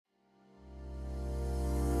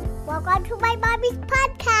Welcome to my mommy's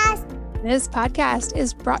podcast. This podcast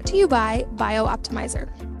is brought to you by BioOptimizer.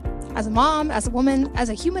 As a mom, as a woman, as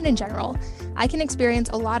a human in general, I can experience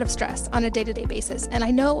a lot of stress on a day-to-day basis, and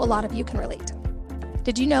I know a lot of you can relate.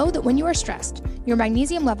 Did you know that when you are stressed, your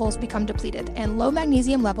magnesium levels become depleted, and low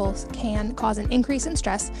magnesium levels can cause an increase in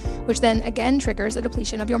stress, which then again triggers a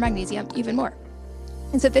depletion of your magnesium even more?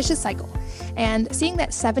 It's a vicious cycle, and seeing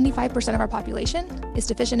that 75% of our population is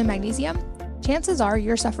deficient in magnesium, chances are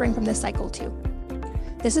you're suffering from this cycle too.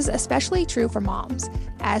 This is especially true for moms,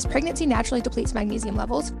 as pregnancy naturally depletes magnesium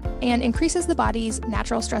levels and increases the body's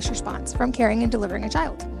natural stress response from carrying and delivering a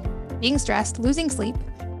child. Being stressed, losing sleep,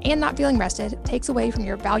 and not feeling rested takes away from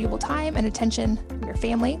your valuable time and attention from your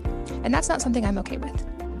family, and that's not something I'm okay with,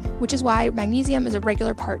 which is why magnesium is a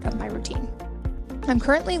regular part of my routine. I'm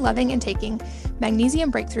currently loving and taking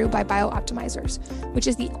Magnesium Breakthrough by BioOptimizers, which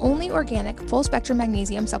is the only organic full-spectrum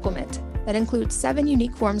magnesium supplement that includes 7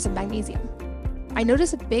 unique forms of magnesium. I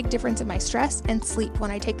notice a big difference in my stress and sleep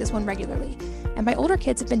when I take this one regularly, and my older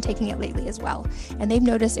kids have been taking it lately as well, and they've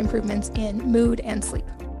noticed improvements in mood and sleep.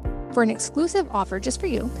 For an exclusive offer just for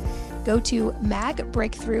you, go to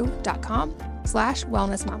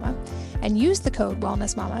magbreakthrough.com/wellnessmama and use the code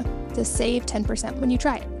wellnessmama to save 10% when you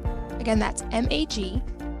try it. Again, that's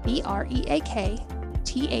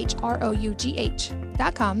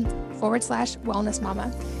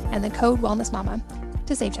magbreakthrough.com/wellnessmama and the code wellnessmama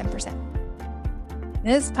to save 10%.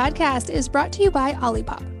 This podcast is brought to you by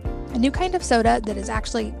Olipop, a new kind of soda that is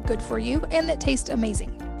actually good for you and that tastes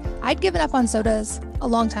amazing. I'd given up on sodas a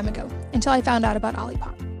long time ago until I found out about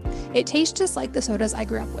Olipop. It tastes just like the sodas I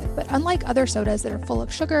grew up with, but unlike other sodas that are full of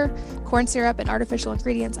sugar, corn syrup, and artificial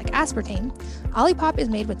ingredients like aspartame, Olipop is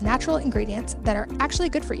made with natural ingredients that are actually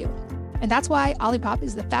good for you. And that's why Olipop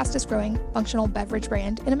is the fastest growing functional beverage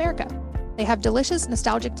brand in America. They have delicious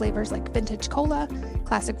nostalgic flavors like vintage cola,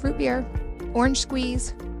 classic root beer, orange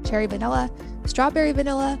squeeze, cherry vanilla, strawberry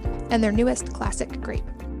vanilla, and their newest classic grape.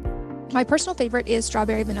 My personal favorite is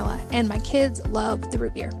strawberry vanilla, and my kids love the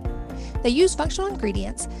root beer. They use functional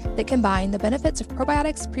ingredients that combine the benefits of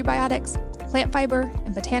probiotics, prebiotics, plant fiber,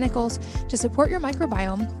 and botanicals to support your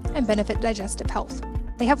microbiome and benefit digestive health.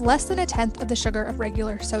 They have less than 1/10 of the sugar of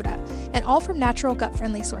regular soda, and all from natural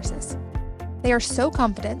gut-friendly sources. They are so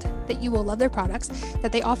confident that you will love their products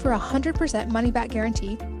that they offer a 100% money-back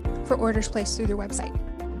guarantee for orders placed through their website.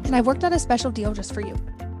 And I've worked out a special deal just for you.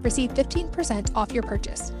 Receive 15% off your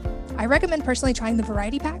purchase. I recommend personally trying the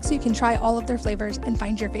variety pack so you can try all of their flavors and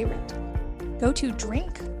find your favorite. Go to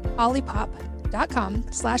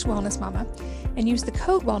drinkolipop.com/wellnessmama and use the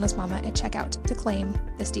code wellnessmama at checkout to claim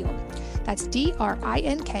this deal. That's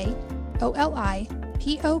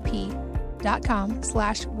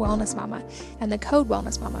drinkolipop.com/wellnessmama and the code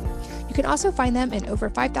wellnessmama. You can also find them in over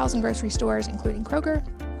 5,000 grocery stores, including Kroger,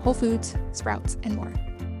 Whole Foods, Sprouts, and more.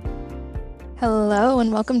 Hello,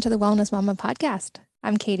 and welcome to the Wellness Mama podcast.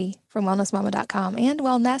 I'm Katie from wellnessmama.com and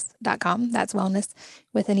wellness.com. That's wellness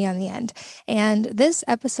with an E on the end. And this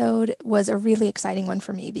episode was a really exciting one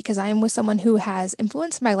for me because I am with someone who has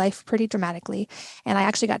influenced my life pretty dramatically. And I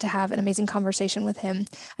actually got to have an amazing conversation with him.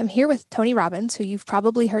 I'm here with Tony Robbins, who you've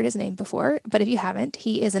probably heard his name before, but if you haven't,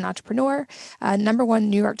 he is an entrepreneur, #1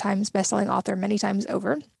 New York Times bestselling author many times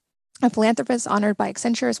over, a philanthropist honored by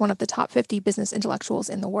Accenture as one of the top 50 business intellectuals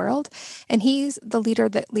in the world. And he's the leader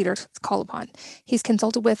that leaders call upon. He's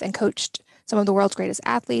consulted with and coached some of the world's greatest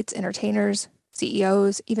athletes, entertainers,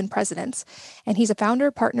 CEOs, even presidents. And he's a founder,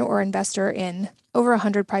 partner, or investor in over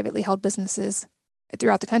 100 privately held businesses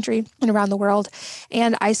throughout the country and around the world.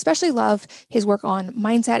 And I especially love his work on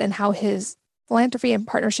mindset and how his philanthropy and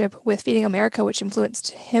partnership with Feeding America, which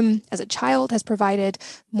influenced him as a child, has provided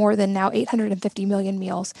more than now 850 million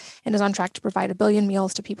meals and is on track to provide 1 billion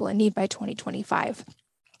meals to people in need by 2025.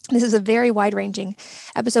 This is a very wide-ranging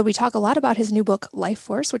episode. We talk a lot about his new book, Life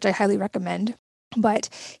Force, which I highly recommend, but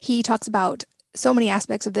he talks about so many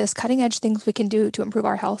aspects of this, cutting-edge things we can do to improve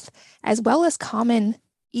our health, as well as common,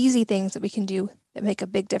 easy things that we can do that make a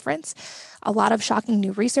big difference. A lot of shocking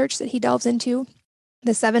new research that he delves into,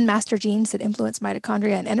 the 7 master genes that influence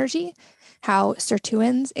mitochondria and energy, how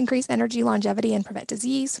sirtuins increase energy, longevity, and prevent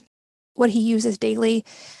disease, what he uses daily,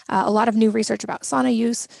 a lot of new research about sauna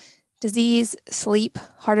use, disease, sleep,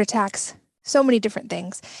 heart attacks, so many different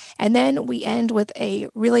things. And then we end with a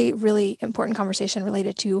really, really important conversation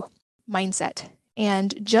related to mindset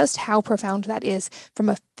and just how profound that is from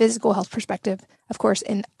a physical health perspective, of course,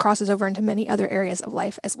 and crosses over into many other areas of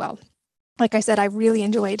life as well. Like I said, I really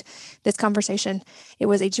enjoyed this conversation. It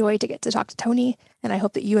was a joy to get to talk to Tony, and I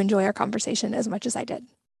hope that you enjoy our conversation as much as I did.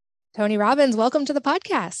 Tony Robbins, welcome to the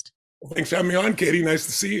podcast. Well, thanks for having me on, Katie. Nice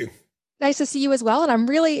to see you. Nice to see you as well. And I'm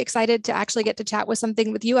really excited to actually get to chat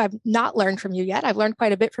with you. I've not learned from you yet. I've learned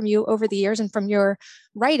quite a bit from you over the years and from your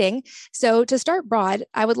writing. So to start broad,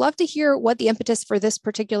 I would love to hear what the impetus for this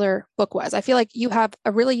particular book was. I feel like you have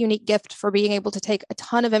a really unique gift for being able to take a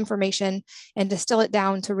ton of information and distill it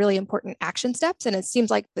down to really important action steps. And it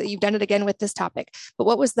seems like that you've done it again with this topic. But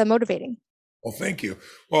what was the motivating? Well, thank you.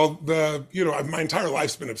 Well, my entire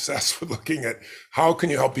life's been obsessed with looking at how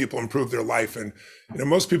can you help people improve their life. And,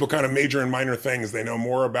 most people kind of major in minor things. They know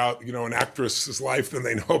more about, an actress's life than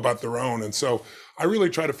they know about their own. And so I really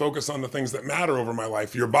try to focus on the things that matter over my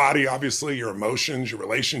life. Your body, obviously, your emotions, your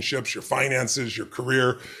relationships, your finances, your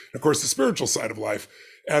career, and of course, the spiritual side of life.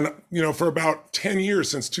 And, for about 10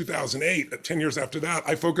 years, since 2008, 10 years after that,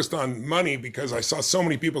 I focused on money because I saw so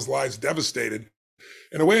many people's lives devastated.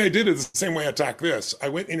 And the way I did it is the same way I attack this. I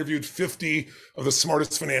went and interviewed 50 of the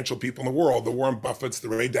smartest financial people in the world, the Warren Buffetts, the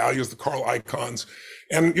Ray Dalias, the Carl Icahns.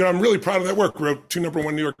 And, I'm really proud of that work. Wrote 2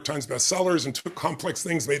 #1 New York Times bestsellers and took complex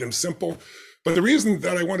things, made them simple. But the reason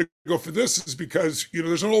that I want to go for this is because,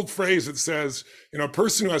 there's an old phrase that says, a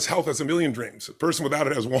person who has health has a million dreams. A person without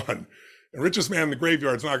it has one. The richest man in the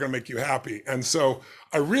graveyard is not going to make you happy. And so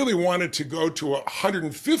I really wanted to go to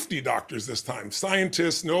 150 doctors this time,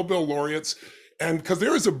 scientists, Nobel laureates, and because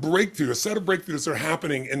there is a set of breakthroughs that are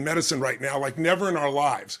happening in medicine right now, like never in our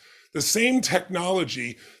lives. The same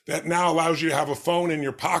technology that now allows you to have a phone in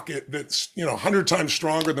your pocket that's, 100 times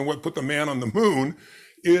stronger than what put the man on the moon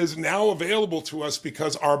is now available to us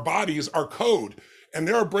because our bodies are code. And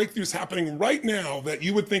there are breakthroughs happening right now that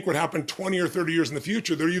you would think would happen 20 or 30 years in the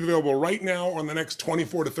future. They're either available right now or in the next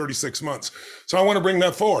 24 to 36 months. So I want to bring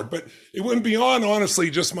that forward. But it went beyond, honestly,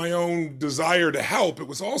 just my own desire to help. It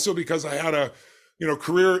was also because I had a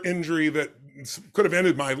career injury that could have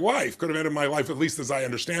ended my life, at least as I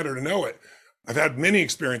understand it or know it. I've had many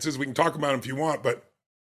experiences. We can talk about them if you want, but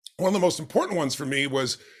one of the most important ones for me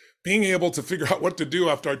was being able to figure out what to do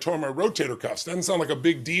after I tore my rotator cuffs. Doesn't sound like a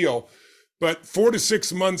big deal, but 4 to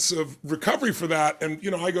 6 months of recovery for that. And,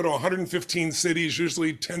 I go to 115 cities,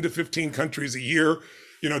 usually 10 to 15 countries a year,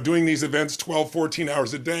 doing these events 12, 14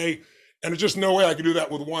 hours a day. And there's just no way I could do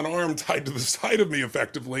that with one arm tied to the side of me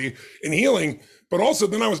effectively in healing. But also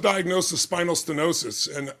then I was diagnosed with spinal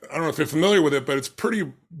stenosis. And I don't know if you're familiar with it, but it's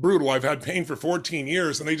pretty brutal. I've had pain for 14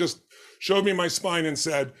 years and they just showed me my spine and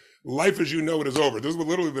said, life as you know it is over. This is what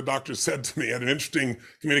literally the doctor said to me. I had an interesting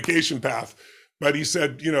communication path. But he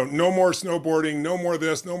said, no more snowboarding, no more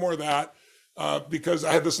this, no more that. Because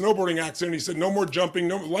I had the snowboarding accident. He said, no more jumping,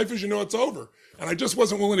 no life as you know it's over. And I just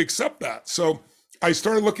wasn't willing to accept that. So I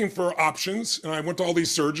started looking for options and I went to all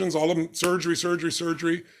these surgeons, all of them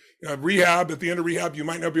surgery. Rehab, at the end of rehab, you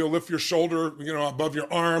might not be able to lift your shoulder, above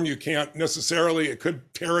your arm. You can't necessarily, it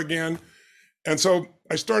could tear again. And so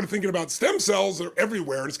I started thinking about stem cells. They're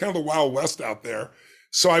everywhere. And it's kind of the Wild West out there.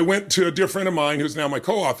 So I went to a dear friend of mine who's now my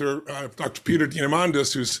co-author, Dr. Peter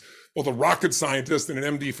Diamandis, who's both a rocket scientist and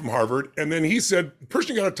an MD from Harvard. And then he said, the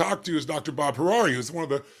person you got to talk to is Dr. Bob Harari, who's one of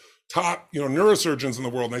the top, neurosurgeons in the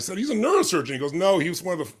world. And I said, he's a neurosurgeon. He goes, no, he was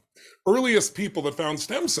one of the earliest people that found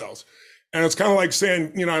stem cells. And it's kind of like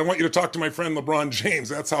saying, I want you to talk to my friend LeBron James.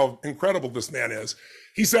 That's how incredible this man is.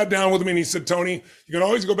 He sat down with me and he said, Tony, you can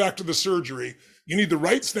always go back to the surgery. You need the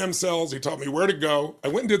right stem cells. He taught me where to go. I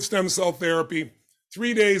went and did stem cell therapy,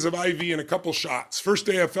 3 days of IV and a couple shots. First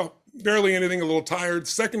day, I felt barely anything, a little tired.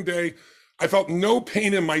 Second day, I felt no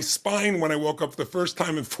pain in my spine when I woke up for the first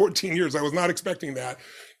time in 14 years. I was not expecting that.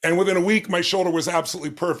 And within a week, my shoulder was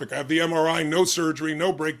absolutely perfect. I have the MRI, no surgery,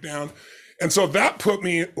 no breakdown. And so that put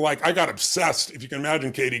me I got obsessed, if you can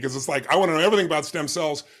imagine, Katie, because it's I want to know everything about stem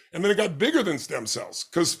cells. And then it got bigger than stem cells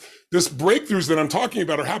because this breakthroughs that I'm talking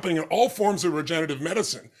about are happening in all forms of regenerative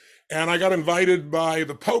medicine. And I got invited by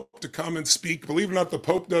the Pope to come and speak. Believe it or not, the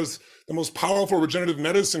Pope does the most powerful regenerative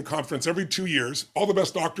medicine conference every 2 years, all the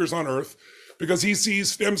best doctors on earth, because he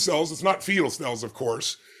sees stem cells, it's not fetal cells, of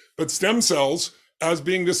course, but stem cells as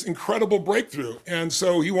being this incredible breakthrough. And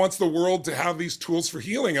so he wants the world to have these tools for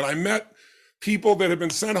healing. And I met people that had been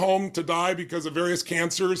sent home to die because of various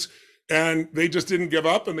cancers, and they just didn't give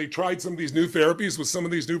up. And they tried some of these new therapies with some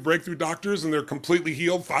of these new breakthrough doctors, and they're completely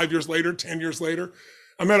healed 5 years later, 10 years later.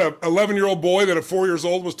 I met an 11-year-old boy that at 4 years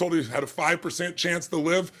old was told he had a 5% chance to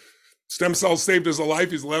live. Stem cells saved his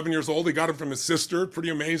life. He's 11 years old. He got it from his sister. Pretty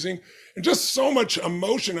amazing. And just so much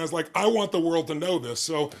emotion. I was like, I want the world to know this.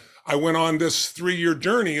 So I went on this 3-year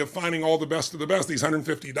journey of finding all the best of the best, these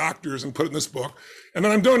 150 doctors, and put it in this book. And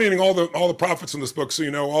then I'm donating all the profits in this book.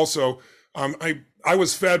 So, also, I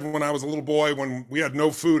was fed when I was a little boy when we had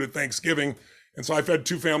no food at Thanksgiving. And so I fed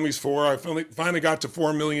 2 families 4. I finally got to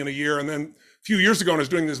 $4 million a year. And then a few years ago when I was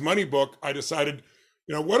doing this money book, I decided,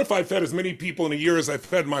 what if I fed as many people in a year as I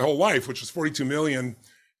fed my whole life, which is 42 million?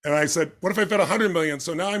 And I said, what if I fed 100 million?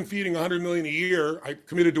 So now I'm feeding 100 million a year. I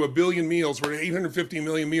committed to 1 billion meals. We're at 850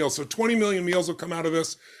 million meals. So 20 million meals will come out of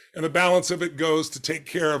this. And the balance of it goes to take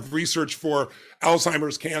care of research for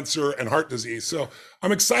Alzheimer's, cancer, and heart disease. So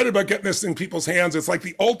I'm excited about getting this in people's hands. It's like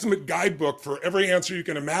the ultimate guidebook for every answer you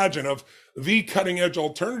can imagine of the cutting edge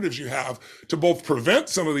alternatives you have to both prevent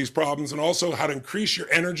some of these problems and also how to increase your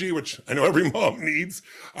energy, which I know every mom needs.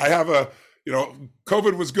 I have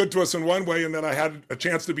COVID was good to us in one way, and then I had a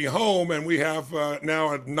chance to be home, and we have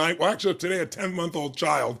now today a 10-month-old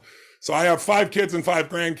child. So I have 5 kids and 5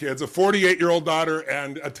 grandkids, a 48-year-old daughter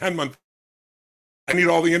and a 10-month. I need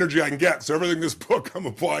all the energy I can get. So everything in this book I'm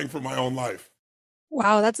applying for my own life.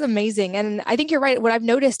 Wow, that's amazing. And I think you're right. What I've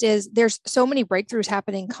noticed is there's so many breakthroughs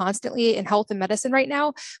happening constantly in health and medicine right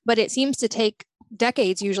now, but it seems to take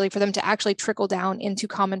decades usually for them to actually trickle down into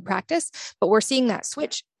common practice. But we're seeing that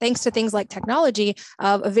switch thanks to things like technology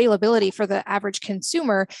of availability for the average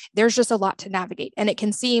consumer. There's just a lot to navigate. And it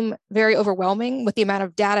can seem very overwhelming with the amount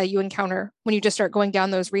of data you encounter when you just start going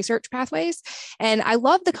down those research pathways. And I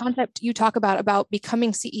love the concept you talk about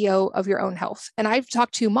becoming CEO of your own health. And I've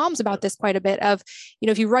talked to moms about this quite a bit of,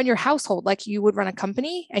 if you run your household like you would run a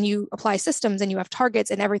company and you apply systems and you have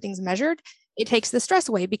targets and everything's measured, it takes the stress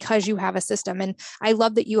away because you have a system. And I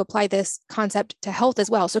love that you apply this concept to health as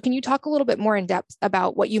well. So can you talk a little bit more in depth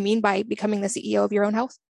about what you mean by becoming the CEO of your own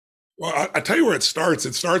health? Well, I tell you where it starts.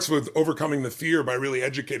 It starts with overcoming the fear by really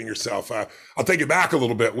educating yourself. I'll take you back a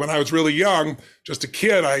little bit. When I was really young, just a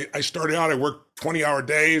kid, I started out, I worked 20-hour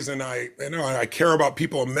days, and I care about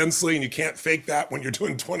people immensely, and you can't fake that when you're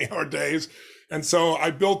doing 20-hour days. And so I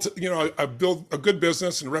built a good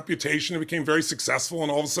business and reputation and became very successful. And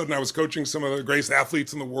all of a sudden I was coaching some of the greatest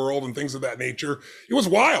athletes in the world and things of that nature. It was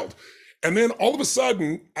wild. And then all of a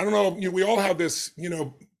sudden, I don't know, we all have this,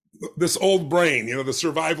 this old brain, the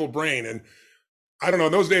survival brain. And I don't know,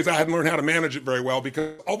 in those days I hadn't learned how to manage it very well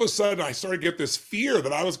because all of a sudden I started to get this fear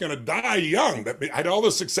that I was going to die young, that I had all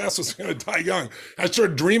this success, was going to die young. I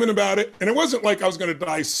started dreaming about it. And it wasn't like I was going to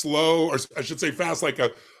die slow, or I should say fast, like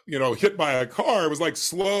hit by a car. It was like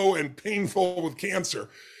slow and painful with cancer.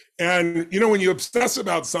 And, when you obsess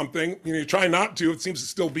about something, you try not to, it seems to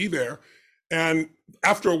still be there. And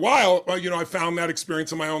after a while, I found that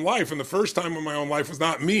experience in my own life. And the first time in my own life was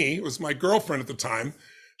not me, it was my girlfriend at the time.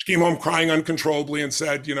 She came home crying uncontrollably and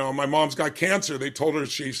said, my mom's got cancer. They told her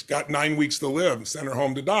she's got 9 weeks to live and sent her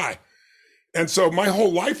home to die. And so my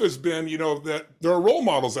whole life has been, that there are role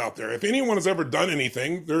models out there. If anyone has ever done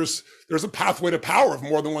anything, there's a pathway to power if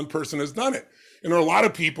more than one person has done it. And there are a lot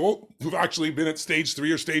of people who've actually been at stage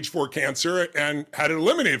 3 or stage 4 cancer and had it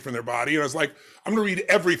eliminated from their body. And I was like, I'm going to read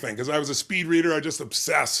everything because I was a speed reader. I just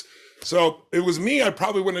obsess. So it was me. I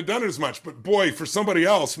probably wouldn't have done it as much. But boy, for somebody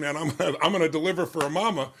else, man, I'm going to deliver for a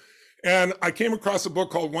mama. And I came across a book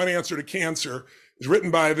called One Answer to Cancer. It's written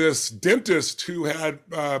by this dentist who had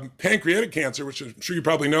pancreatic cancer, which I'm sure you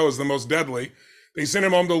probably know is the most deadly. They sent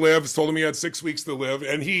him home to live, told him he had 6 weeks to live,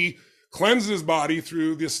 and he cleansed his body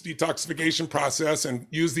through this detoxification process and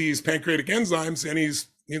used these pancreatic enzymes, and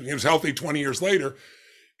he was healthy 20 years later.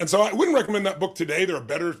 And so I wouldn't recommend that book today. There are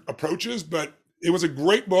better approaches, but it was a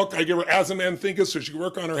great book. I gave her As a Man Thinketh so she could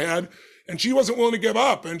work on her head. And she wasn't willing to give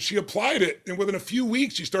up, and she applied it. And within a few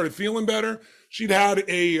weeks, she started feeling better. She'd had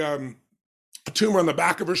a tumor on the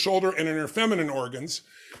back of her shoulder and in her feminine organs.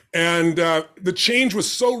 And the change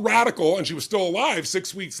was so radical, and she was still alive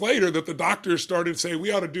 6 weeks later, that the doctors started saying,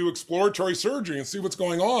 we ought to do exploratory surgery and see what's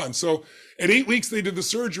going on. So at 8 weeks, they did the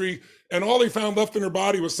surgery, and all they found left in her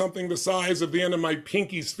body was something the size of the end of my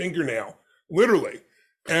pinky's fingernail, literally.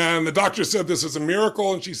 And the doctor said, this is a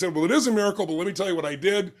miracle. And she said, well, it is a miracle, but let me tell you what I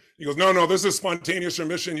did. He goes, no, this is spontaneous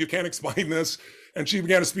remission. You can't explain this. And she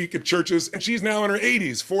began to speak at churches, and she's now in her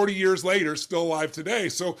 80s, 40 years later, still alive today.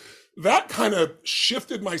 So that kind of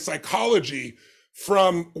shifted my psychology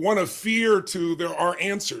from one of fear to there are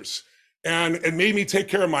answers, and it made me take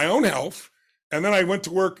care of my own health. And then I went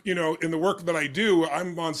to work, in the work that I do,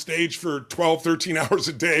 I'm on stage for 12, 13 hours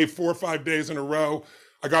a day, 4 or 5 days in a row.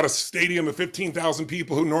 I got a stadium of 15,000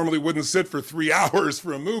 people who normally wouldn't sit for 3 hours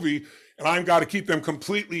for a movie, and I've got to keep them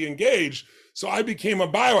completely engaged. So I became a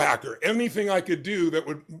biohacker. Anything I could do that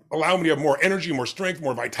would allow me to have more energy, more strength,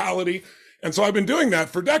 more vitality. And so I've been doing that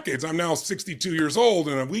for decades. I'm now 62 years old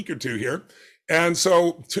in a week or two here. And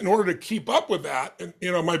so in order to keep up with that,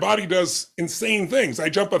 my body does insane things. I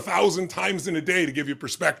jump 1,000 times in a day, to give you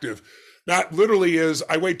perspective. That literally is,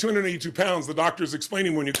 I weigh 282 pounds. The doctor's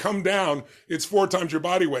explaining when you come down, it's 4 times your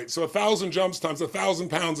body weight. So 1,000 jumps times 1,000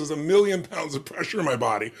 pounds is 1,000,000 pounds of pressure in my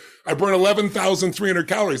body. I burn 11,300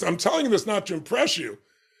 calories. I'm telling you this not to impress you,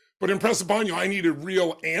 but impress upon you, I needed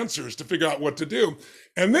real answers to figure out what to do.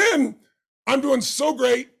 And then I'm doing so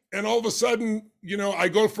great. And all of a sudden, I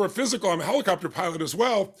go for a physical. I'm a helicopter pilot as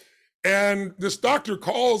well. And this doctor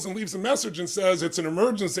calls and leaves a message and says, it's an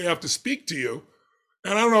emergency. I have to speak to you.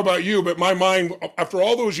 And I don't know about you, but my mind, after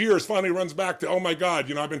all those years, finally runs back to, oh my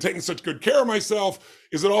God, I've been taking such good care of myself.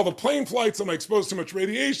 Is it all the plane flights? Am I exposed to much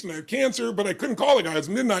radiation? I have cancer, but I couldn't call the guy. It was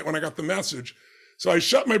midnight when I got the message. So I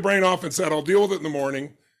shut my brain off and said, I'll deal with it in the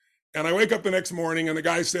morning. And I wake up the next morning and the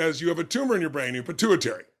guy says, you have a tumor in your brain, your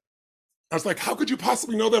pituitary. I was like, how could you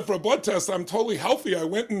possibly know that for a blood test? I'm totally healthy. I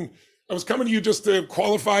was coming to you just to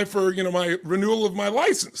qualify for, my renewal of my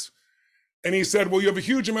license. And he said, well, you have a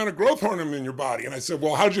huge amount of growth hormone in your body. And I said,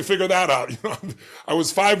 well, how'd you figure that out? I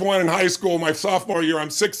was 5'1" in high school. My sophomore year, I'm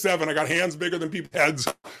 6'7". I got hands bigger than people's heads,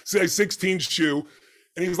 say 16 shoe.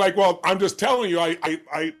 And he's like, well, I'm just telling you,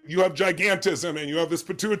 you have gigantism and you have this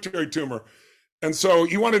pituitary tumor. And so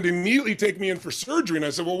he wanted to immediately take me in for surgery. And I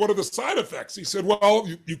said, well, what are the side effects? He said, well,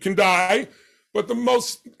 you can die. But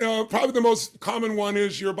probably the most common one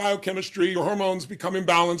is your biochemistry, your hormones become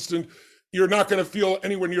imbalanced, and you're not going to feel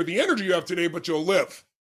anywhere near the energy you have today, but you'll live.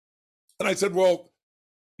 And I said, well,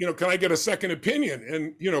 can I get a second opinion?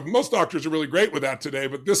 And, most doctors are really great with that today,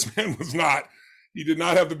 but this man was not. He did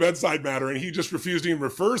not have the bedside manner, and he just refused to even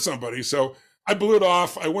refer somebody. So I blew it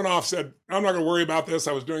off. I went off, said, I'm not going to worry about this.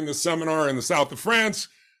 I was doing this seminar in the south of France.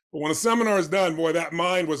 But when the seminar is done, boy, that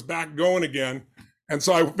mind was back going again. And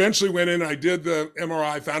so I eventually went in, I did the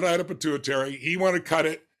MRI, found out I had a pituitary. He wanted to cut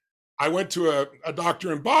it. I went to a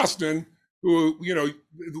doctor in Boston who,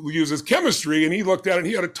 uses chemistry, and he looked at it and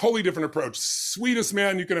he had a totally different approach. Sweetest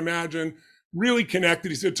man you can imagine, really connected.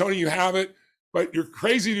 He said, Tony, you have it, but you're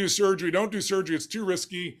crazy to do surgery. Don't do surgery. It's too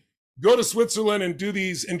risky. Go to Switzerland and do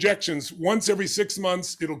these injections once every 6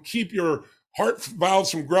 months. It'll keep your heart valves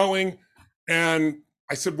from growing. And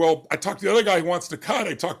I said, well, I talked to the other guy who wants to cut.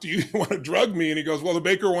 I talked to you, you want to drug me. And he goes, well, the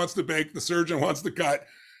baker wants to bake, the surgeon wants to cut.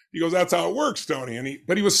 He goes, that's how it works, Tony.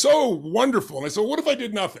 But he was so wonderful. And I said, well, what if I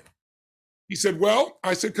did nothing? He said, well,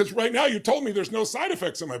 I said, because right now you told me there's no side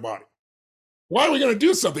effects in my body. Why are we going to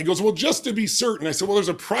do something? He goes, well, just to be certain. I said, well, there's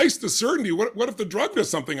a price to certainty. What if the drug does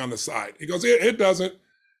something on the side? He goes, it doesn't.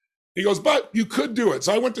 He goes, but you could do it.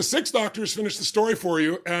 So I went to 6 doctors, finished the story for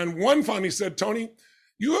you. And one finally said, Tony,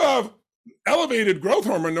 you have elevated growth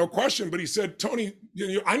hormone, no question. But he said, Tony,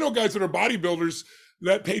 I know guys that are bodybuilders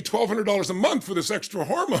that pay $1,200 a month for this extra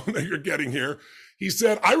hormone that you're getting here. He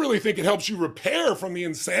said, I really think it helps you repair from the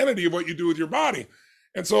insanity of what you do with your body.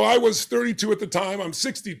 And so I was 32 at the time. I'm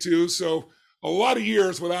 62. So a lot of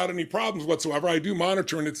years without any problems whatsoever. I do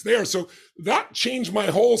monitor and it's there. So that changed my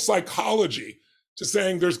whole psychology to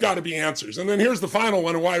saying there's got to be answers. And then here's the final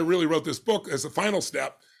one, and why I really wrote this book as the final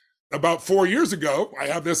step. About 4 years ago, I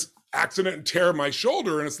had this accident and tear my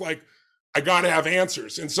shoulder, and it's like, I got to have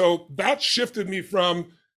answers. And so that shifted me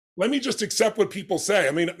from, let me just accept what people say.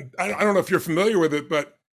 I mean, I don't know if you're familiar with it,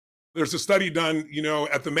 but there's a study done,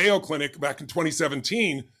 at the Mayo Clinic back in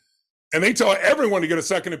 2017, and they tell everyone to get a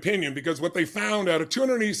second opinion, because what they found out of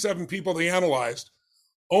 287 people they analyzed,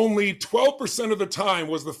 only 12% of the time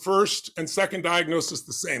was the first and second diagnosis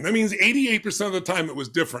the same. That means 88% of the time it was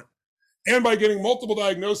different. And by getting multiple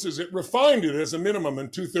diagnoses, it refined it as a minimum in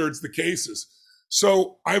 2/3 the cases.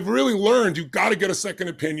 So I've really learned you've got to get a second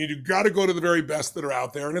opinion. You've got to go to the very best that are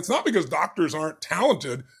out there. And it's not because doctors aren't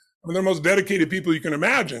talented. I mean, they're the most dedicated people you can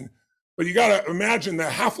imagine. But you got to imagine the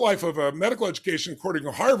half-life of a medical education, according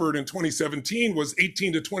to Harvard in 2017, was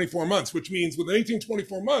 18 to 24 months, which means within 18 to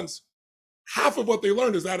 24 months, half of what they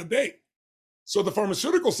learned is out of date. So the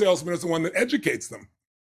pharmaceutical salesman is the one that educates them.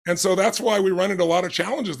 And so that's why we run into a lot of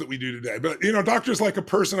challenges that we do today. But, doctors like a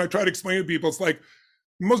person. I try to explain to people, it's like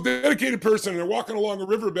the most dedicated person, and they're walking along a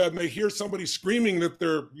riverbed and they hear somebody screaming that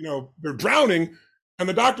they're drowning, and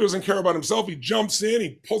the doctor doesn't care about himself. He jumps in,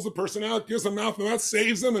 he pulls the person out, gives them mouth, and that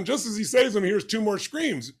saves them. And just as he saves them, he hears 2 more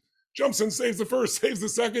screams. Jumps in, saves the first, saves the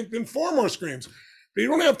second, then 4 more screams. But you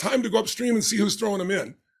don't have time to go upstream and see who's throwing them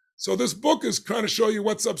in. So this book is trying to show you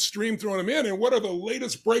what's upstream throwing them in and what are the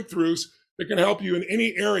latest breakthroughs that can help you in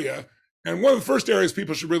any area. And one of the first areas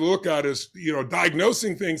people should really look at is,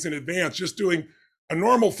 diagnosing things in advance, just doing a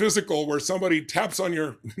normal physical where somebody taps on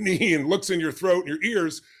your knee and looks in your throat and your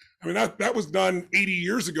ears. I mean, that was done 80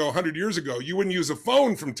 years ago, 100 years ago. You wouldn't use a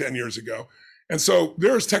phone from 10 years ago. And so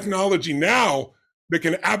there's technology now that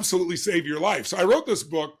can absolutely save your life. So I wrote this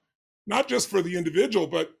book, not just for the individual,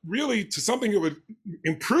 but really to something that would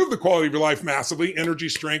improve the quality of your life massively, energy,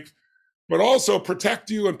 strength, but also protect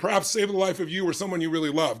you and perhaps save the life of you or someone you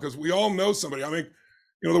really love. Because we all know somebody. I mean,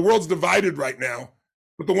 the world's divided right now.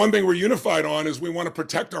 But the one thing we're unified on is we want to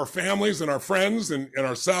protect our families and our friends and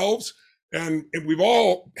ourselves. And we've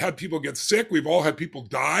all had people get sick. We've all had people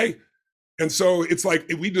die. And so it's like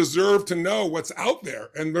we deserve to know what's out there.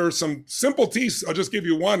 And there's some simple tests. I'll just give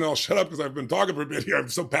you one and I'll shut up because I've been talking for a bit here. I'm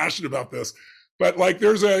so passionate about this. But like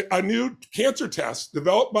there's a new cancer test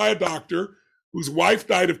developed by a doctor whose wife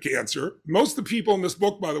died of cancer. Most of the people in this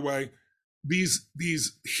book, by the way, these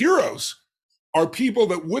heroes are people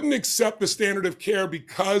that wouldn't accept the standard of care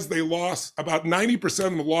because they lost, about 90% of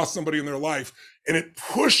them have lost somebody in their life, and it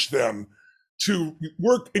pushed them to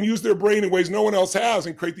work and use their brain in ways no one else has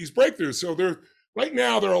and create these breakthroughs. So right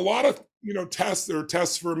now, there are a lot of tests. There are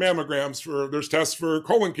tests for mammograms, there's tests for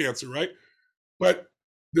colon cancer, right? But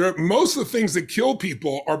most of the things that kill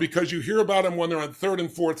people are because you hear about them when they're on third and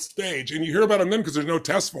fourth stage, and you hear about them then because there's no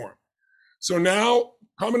test for them. So now,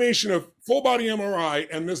 combination of full body MRI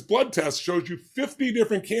and this blood test shows you 50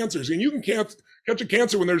 different cancers, and you can catch a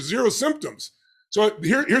cancer when there's zero symptoms. So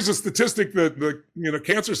here's a statistic that the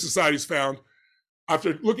Cancer Society's found.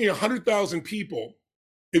 After looking at 100,000 people,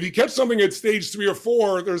 if you catch something at stage 3 or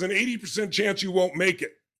 4, there's an 80% chance you won't make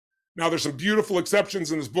it. Now, there's some beautiful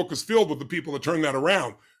exceptions, and this book is filled with the people that turn that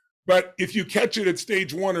around. But if you catch it at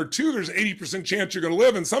stage 1 or 2, there's 80% chance you're going to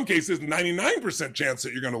live. In some cases, 99% chance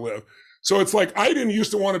that you're going to live. So it's like, I didn't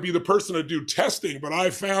used to want to be the person to do testing, but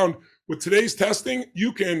I found with today's testing,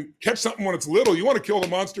 you can catch something when it's little. You want to kill the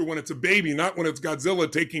monster when it's a baby, not when it's Godzilla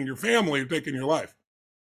taking your family or taking your life.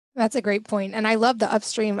 That's a great point. And I love the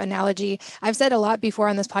upstream analogy. I've said a lot before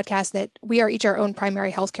on this podcast that we are each our own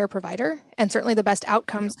primary healthcare provider. And certainly the best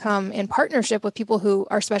outcomes come in partnership with people who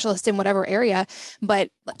are specialists in whatever area. But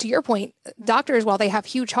to your point, doctors, while they have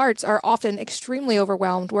huge hearts, are often extremely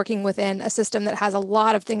overwhelmed working within a system that has a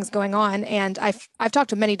lot of things going on. And I've talked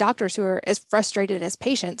to many doctors who are as frustrated as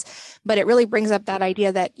patients, but it really brings up that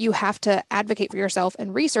idea that you have to advocate for yourself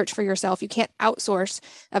and research for yourself. You can't outsource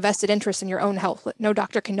a vested interest in your own health. No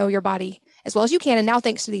doctor can know your body as well as you can. And now,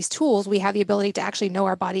 thanks to these tools, we have the ability to actually know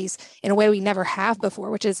our bodies in a way we never have before,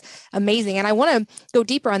 which is amazing. And I want to go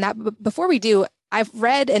deeper on that. But before we do, I've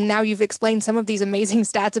read, and now you've explained some of these amazing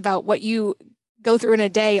stats about what you go through in a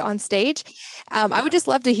day on stage. I would just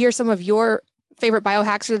love to hear some of your favorite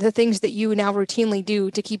biohacks or the things that you now routinely do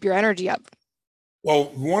to keep your energy up. Well,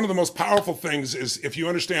 one of the most powerful things is if you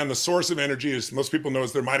understand the source of energy, as most people know,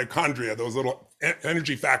 is their mitochondria, those little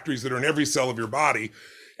energy factories that are in every cell of your body.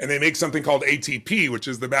 And they make something called ATP, which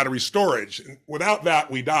is the battery storage. And without that,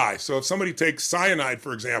 we die. So if somebody takes cyanide,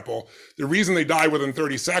 for example, the reason they die within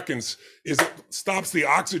 30 seconds is it stops the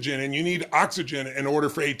oxygen, and you need oxygen in order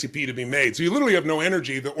for ATP to be made. So you literally have no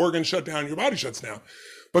energy. The organs shut down, your body shuts down.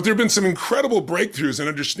 But there have been some incredible breakthroughs in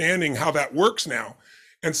understanding how that works now.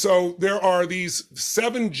 And so there are these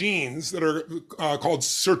 7 genes that are called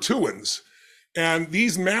sirtuins. And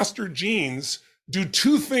these master genes do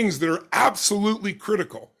 2 things that are absolutely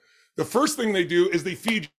critical. The first thing they do is they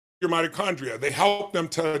feed your mitochondria. They help them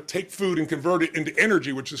to take food and convert it into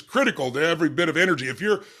energy, which is critical to every bit of energy. If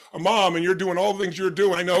you're a mom and you're doing all the things you're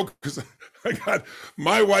doing, I know because I got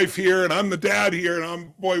my wife here and I'm the dad here, and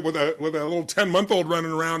I'm with a little 10-month-old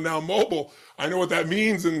running around now mobile. I know what that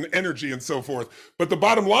means in energy and so forth. But the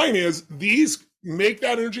bottom line is these make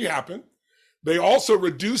that energy happen. They also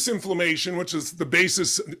reduce inflammation, which is the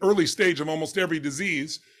basis, early stage of almost every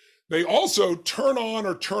disease. They also turn on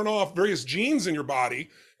or turn off various genes in your body,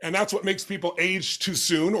 and that's what makes people age too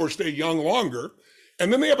soon or stay young longer.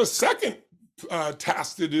 And then they have a second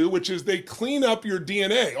task to do, which is they clean up your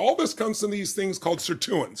DNA. All this comes from these things called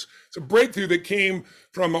sirtuins. It's a breakthrough that came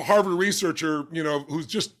from a Harvard researcher, who's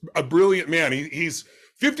just a brilliant man. He's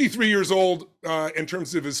 53 years old in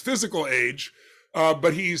terms of his physical age,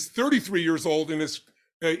 but he's 33 years old in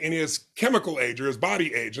his chemical age or his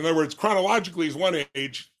body age. In other words, chronologically, he's one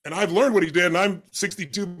age. And I've learned what he did, and I'm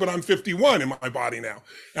 62, but I'm 51 in my body now.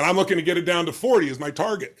 And I'm looking to get it down to 40 as my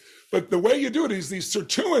target. But the way you do it is these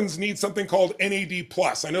sirtuins need something called NAD+.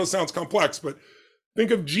 I know it sounds complex, but think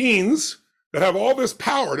of genes that have all this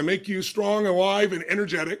power to make you strong, alive, and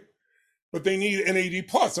energetic, but they need NAD+.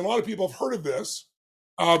 And a lot of people have heard of this,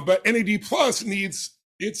 but NAD+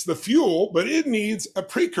 it's the fuel, but it needs a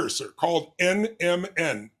precursor called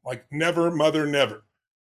NMN, like never, mother, never.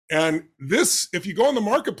 And this, if you go in the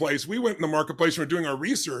marketplace, we went in the marketplace and we're doing our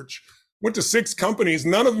research, went to 6 companies,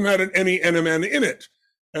 none of them had any NMN in it.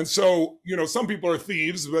 And so, some people are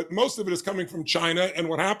thieves, but most of it is coming from China. And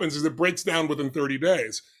what happens is it breaks down within 30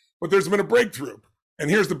 days. But there's been a breakthrough. And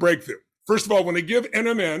here's the breakthrough. First of all, when they give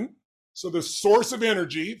NMN, So the source of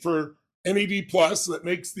energy for NAD plus that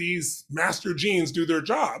makes these master genes do their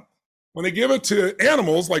job, when they give it to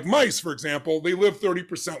animals like mice, for example, they live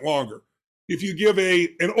 30% longer. If you give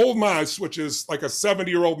an old mouse, which is like a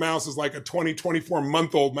 70-year-old mouse, is like a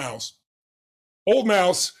 24-month-old mouse, old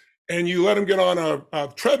mouse, and you let them get on a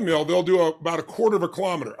treadmill, they'll do about a quarter of a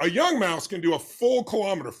kilometer. A young mouse can do a full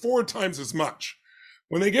kilometer, 4 times as much.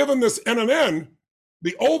 When they give them this NMN,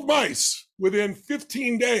 the old mice within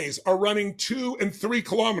 15 days are running 2 and 3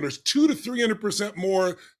 kilometers, 2 to 300%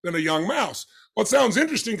 more than a young mouse. Well, it sounds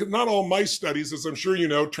interesting because not all mice studies, as I'm sure you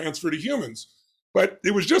know, transfer to humans. But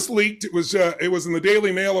it was just leaked. It was in the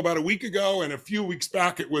Daily Mail about a week ago, and a few weeks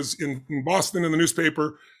back it was in Boston in the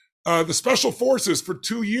newspaper. The Special Forces for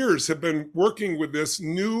 2 years have been working with this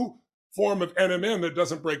new form of NMN that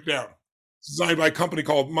doesn't break down. It's designed by a company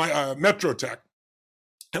called Metrotech.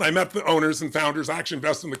 And I met the owners and founders. I actually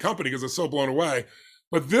invested in the company because I was so blown away.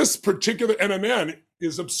 But this particular NMN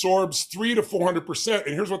absorbs 300 to 400%.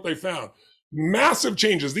 And here's what they found. Massive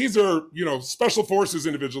changes. These are, special forces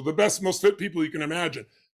individuals, the best, most fit people you can imagine.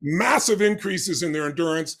 Massive increases in their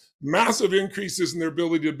endurance, massive increases in their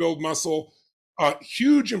ability to build muscle,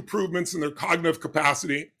 huge improvements in their cognitive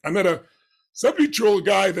capacity. I met a 70-year-old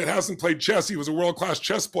guy that hasn't played chess. He was a world-class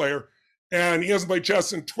chess player, and he hasn't played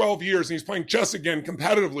chess in 12 years, and he's playing chess again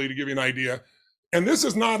competitively, to give you an idea. And this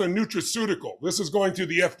is not a nutraceutical. This is going through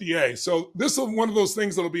the FDA. So this is one of those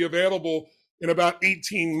things that'll be available in about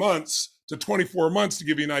 18 months to 24 months, to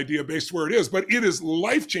give you an idea based where it is. But it is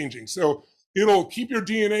life-changing. So it'll keep your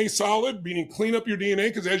DNA solid, meaning clean up your DNA,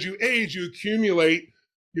 because as you age, you accumulate,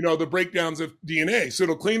 the breakdowns of DNA. So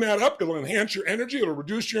it'll clean that up. It'll enhance your energy. It'll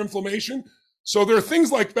reduce your inflammation. So there are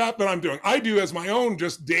things like that I'm doing. I do as my own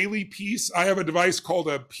just daily piece. I have a device called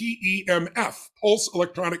a PEMF, Pulse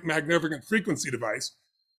Electronic Magnetic Frequency device.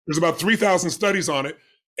 There's about 3,000 studies on it,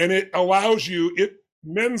 and it allows you, it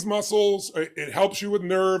mends muscles, it helps you with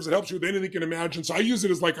nerves, it helps you with anything you can imagine. So I use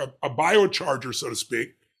it as like a biocharger, so to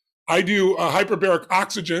speak. I do hyperbaric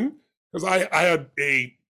oxygen because I had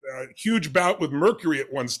a huge bout with mercury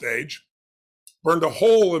at one stage. Burned a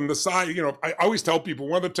hole in the side. I always tell people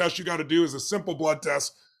one of the tests you got to do is a simple blood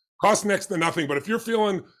test, costs next to nothing. But if you're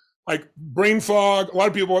feeling like brain fog, a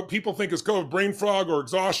lot of what people think is COVID, brain fog or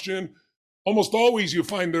exhaustion, almost always you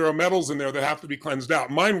find there are metals in there that have to be cleansed out.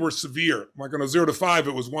 Mine were severe. Like on a 0 to 5,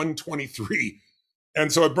 it was 123.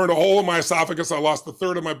 And so it burned a hole in my esophagus. I lost a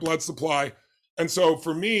third of my blood supply. And so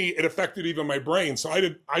for me, it affected even my brain. So I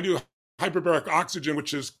do hyperbaric oxygen,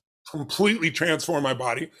 which has completely transformed my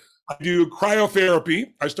body. I do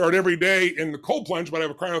cryotherapy. I start every day in the cold plunge, but I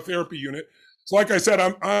have a cryotherapy unit. So like I said,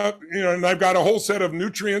 and I've got a whole set of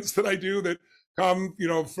nutrients that I do that come,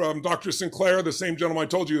 from Dr. Sinclair, the same gentleman I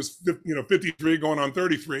told you is, 53 going on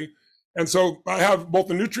 33. And so I have both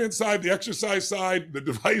the nutrient side, the exercise side, the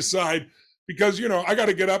device side, because, I got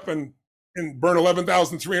to get up and burn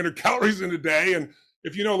 11,300 calories in a day. And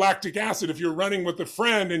if you know lactic acid, if you're running with a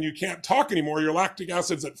friend and you can't talk anymore, your lactic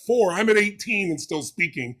acid's at 4. I'm at 18 and still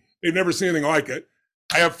speaking. They've never seen anything like it.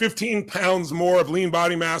 I have 15 pounds more of lean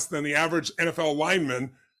body mass than the average NFL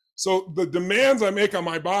lineman. So the demands I make on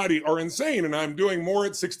my body are insane. And I'm doing more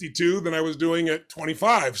at 62 than I was doing at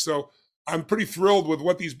 25. So I'm pretty thrilled with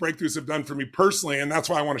what these breakthroughs have done for me personally. And that's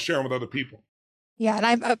why I want to share them with other people. Yeah. And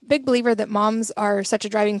I'm a big believer that moms are such a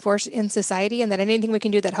driving force in society, and that anything we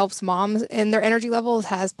can do that helps moms in their energy levels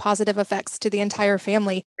has positive effects to the entire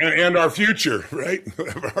family. And our future, right?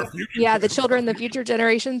 Our future. Yeah, the children, the future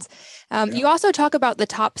generations. You also talk about the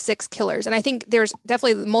top 6 killers. And I think there's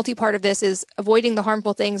definitely the multi-part of this is avoiding the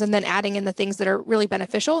harmful things and then adding in the things that are really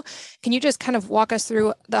beneficial. Can you just kind of walk us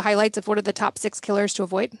through the highlights of what are the top 6 killers to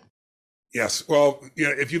avoid? Yes. Well,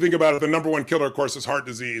 if you think about it, the number one killer, of course, is heart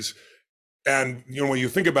disease. And, when you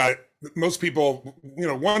think about it, most people,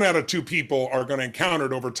 1 out of 2 people are going to encounter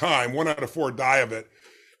it over time. 1 out of 4 die of it.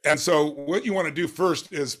 And so what you want to do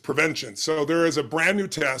first is prevention. So there is a brand new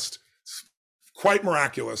test, quite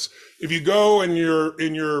miraculous. If you go and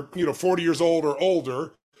you're 40 years old or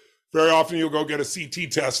older, very often you'll go get a CT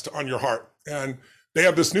test on your heart. And they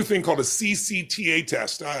have this new thing called a CCTA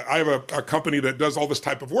test. I have a company that does all this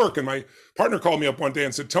type of work. And my partner called me up one day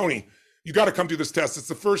and said, Tony, you got to come do this test. It's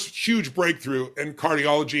the first huge breakthrough in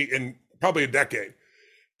cardiology in probably a decade.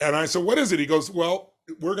 And I said, what is it? He goes, well,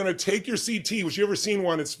 we're going to take your CT, which you ever seen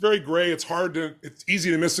one? It's very gray. It's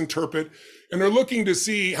easy to misinterpret. And they're looking to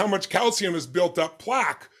see how much calcium is built up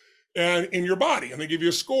plaque and in your body. And they give you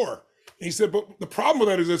a score. And he said, but the problem with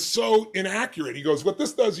that is it's so inaccurate. He goes, what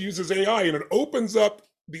this does, uses AI, and it opens up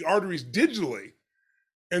the arteries digitally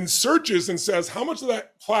and searches and says how much of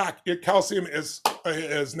that plaque calcium is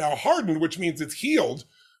now hardened, which means it's healed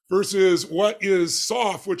versus what is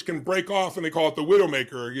soft, which can break off, and they call it the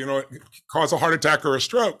widowmaker, cause a heart attack or a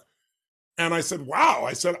stroke. And I said, wow.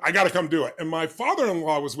 I said, I got to come do it. And my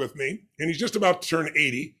father-in-law was with me, and he's just about to turn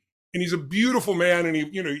 80. And he's a beautiful man. And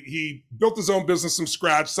he built his own business from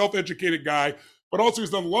scratch, self-educated guy, but also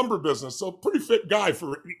he's done lumber business. So pretty fit guy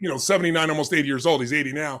for, 79, almost 80 years old. He's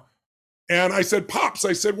 80 now. And I said, Pops,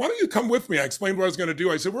 I said, why don't you come with me? I explained what I was going to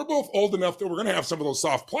do. I said, we're both old enough that we're going to have some of those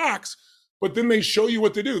soft plaques, but then they show you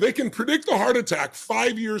what to do. They can predict a heart attack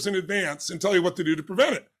 5 years in advance and tell you what to do to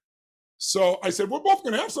prevent it. So I said, we're both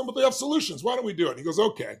going to have some, but they have solutions. Why don't we do it? He goes,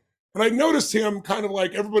 okay. And I noticed him kind of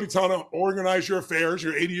like everybody telling him, organize your affairs.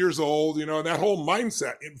 You're 80 years old, and that whole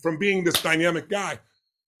mindset from being this dynamic guy.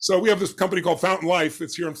 So we have this company called Fountain Life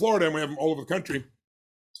that's here in Florida, and we have them all over the country.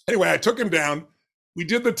 Anyway, I took him down. We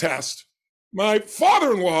did the test. My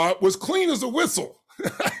father-in-law was clean as a whistle.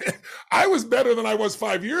 I was better than I was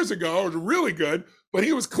 5 years ago, or really good, but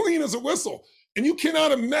he was clean as a whistle. And you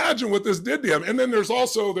cannot imagine what this did to him. And then there's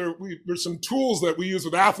also, there's some tools that we use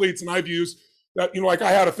with athletes, and I've used that, like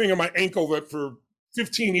I had a thing on my ankle that for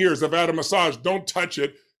 15 years I've had a massage, don't touch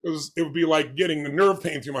it, because it would be like getting the nerve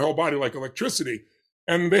pain through my whole body, like electricity.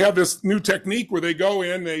 And they have this new technique where they go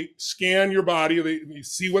in, they scan your body, they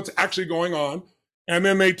see what's actually going on, and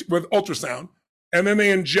then with ultrasound, and then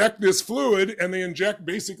they inject this fluid, and they inject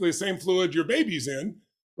basically the same fluid your baby's in,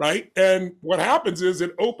 right? And what happens is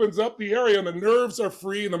it opens up the area, and the nerves are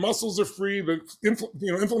free, the muscles are free, the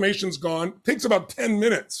inflammation's gone. It takes about 10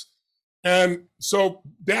 minutes. And so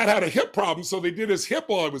Dad had a hip problem, so they did his hip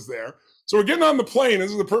while I was there. So we're getting on the plane.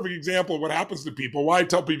 This is a perfect example of what happens to people, why I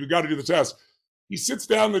tell people you got to do the test. He sits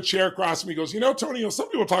down in the chair across from me. He goes, Tony, some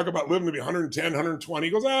people talk about living to be 110, 120.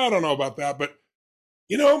 He goes, I don't know about that, but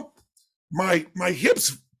my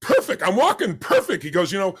hip's perfect. I'm walking perfect. He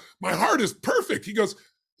goes, my heart is perfect. He goes,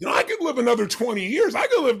 I could live another 20 years. I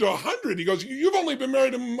could live to 100. He goes, you've only been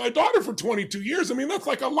married to my daughter for 22 years. I mean, that's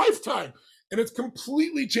like a lifetime. And it's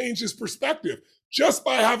completely changed his perspective just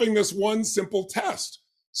by having this one simple test.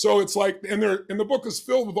 So it's like, and the book is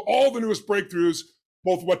filled with all the newest breakthroughs,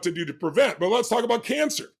 both what to do to prevent. But let's talk about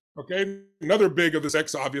cancer, okay? Another big of this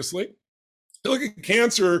X, obviously. You look at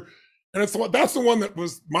cancer, and that's the one that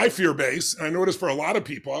was my fear base. And I know it is for a lot of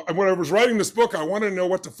people. And when I was writing this book, I wanted to know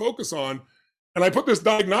what to focus on. And I put this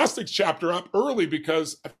diagnostics chapter up early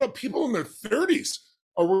because I thought people in their 30s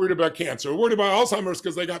are worried about cancer, worried about Alzheimer's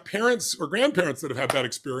because they got parents or grandparents that have had that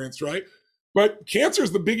experience, right? But cancer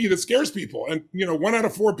is the biggie that scares people. And, 1 out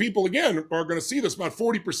of 4 people, again, are going to see this. About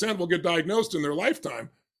 40% will get diagnosed in their lifetime.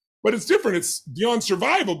 But it's different. It's beyond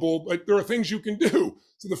survivable, but there are things you can do.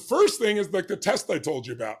 So the first thing is like the test I told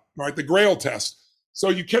you about, right? The Grail test. So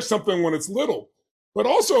you catch something when it's little. But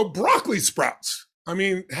also broccoli sprouts.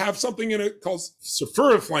 Have something in it called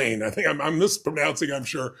sulforaphane. I think I'm mispronouncing, I'm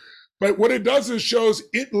sure. But what it does is shows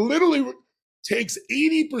it literally takes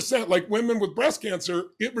 80%, like women with breast cancer,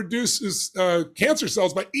 it reduces cancer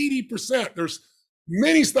cells by 80%. There's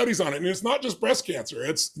many studies on it. And it's not just breast cancer.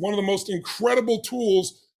 It's one of the most incredible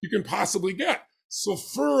tools you can possibly get.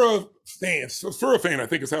 Sulforaphane, I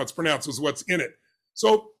think is how it's pronounced, is what's in it.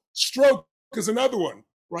 So stroke is another one,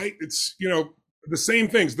 right? It's, the same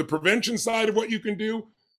things, the prevention side of what you can do,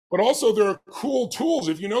 but also there are cool tools.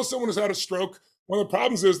 If someone has had a stroke, one of the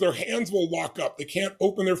problems is their hands will lock up. They can't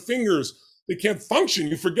open their fingers. They can't function.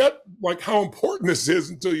 You forget like how important this is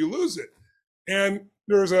until you lose it. And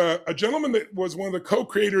there's a gentleman that was one of the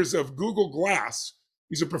co-creators of Google Glass.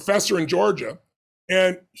 He's a professor in Georgia,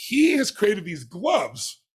 and he has created these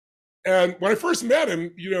gloves. And when I first met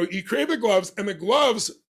him, he created the gloves, and the gloves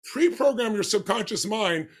pre-program your subconscious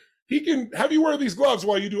mind. He can have you wear these gloves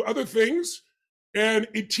while you do other things, and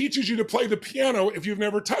it teaches you to play the piano if you've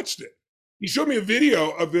never touched it. He showed me a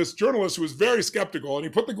video of this journalist who was very skeptical, and he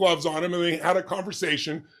put the gloves on him, and they had a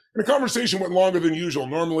conversation. And the conversation went longer than usual.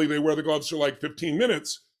 Normally, they wear the gloves for like 15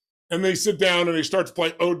 minutes, and they sit down and they start to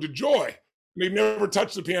play Ode to Joy. And they've never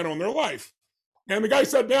touched the piano in their life. And the guy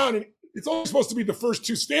sat down, and it's only supposed to be the first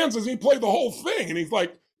 2 stanzas, and he played the whole thing. And he's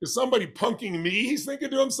like, is somebody punking me? He's thinking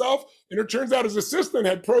to himself. And it turns out his assistant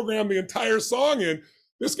had programmed the entire song in.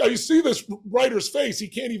 This guy, you see this writer's face, he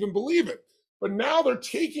can't even believe it. But now they're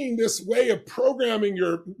taking this way of programming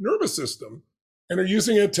your nervous system and are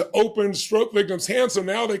using it to open stroke victims' hands so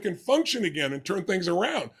now they can function again and turn things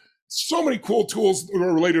around. So many cool tools that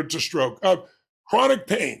are related to stroke. Chronic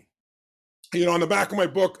pain. On the back of my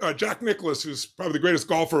book, Jack Nicklaus, who's probably the greatest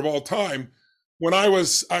golfer of all time, when I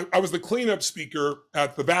was the cleanup speaker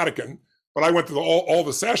at the Vatican, but I went to all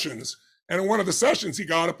the sessions. And in one of the sessions, he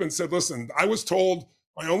got up and said, listen, I was told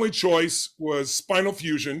my only choice was spinal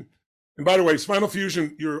fusion And by the way, spinal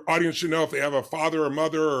fusion, your audience should know if they have a father or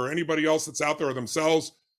mother or anybody else that's out there or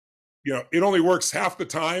themselves, it only works half the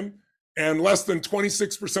time. And less than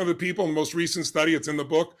 26% of the people in the most recent study, it's in the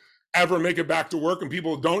book, ever make it back to work. And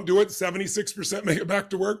people who don't do it, 76% make it back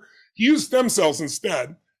to work. He used stem cells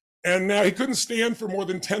instead. And now he couldn't stand for more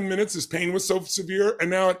than 10 minutes. His pain was so severe.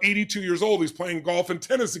 And now at 82 years old, he's playing golf and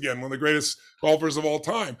tennis again, one of the greatest golfers of all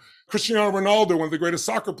time. Cristiano Ronaldo, one of the greatest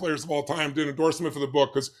soccer players of all time, did an endorsement for the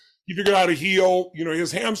book because he figured out how to heal,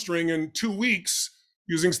 his hamstring in 2 weeks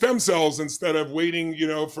using stem cells instead of waiting,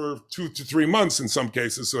 for 2 to 3 months in some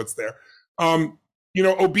cases. So it's there.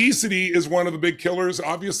 Obesity is one of the big killers,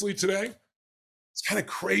 obviously, today. It's kind of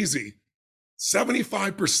crazy.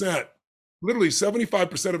 75%. Literally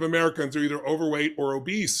 75% of Americans are either overweight or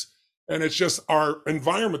obese. And it's just our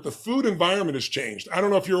environment. The food environment has changed. I don't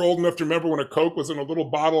know if you're old enough to remember when a Coke was in a little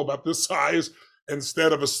bottle about this size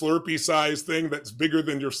instead of a Slurpee size thing that's bigger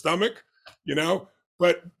than your stomach,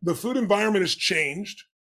 But the food environment has changed.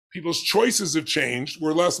 People's choices have changed.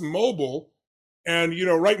 We're less mobile. And,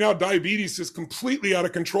 right now, diabetes is completely out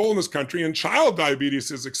of control in this country, and child diabetes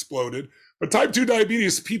has exploded. But type 2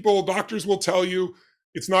 diabetes, doctors will tell you,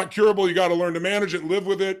 it's not curable. You got to learn to manage it, live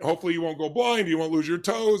with it. Hopefully you won't go blind. You won't lose your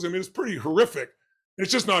toes. I mean, it's pretty horrific.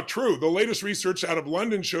 It's just not true. The latest research out of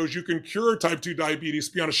London shows you can cure type 2 diabetes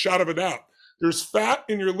beyond a shot of a doubt. There's fat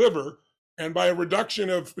in your liver, and by a reduction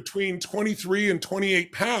of between 23 and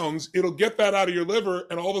 28 pounds, it'll get that out of your liver,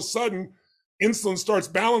 and all of a sudden, insulin starts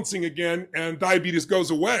balancing again, and diabetes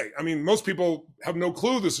goes away. I mean, most people have no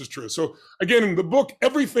clue this is true. So again, in the book,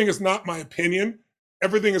 everything is not my opinion.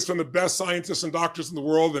 Everything is from the best scientists and doctors in the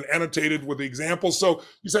world and annotated with the examples. So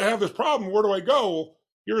you say, I have this problem. Where do I go? Well,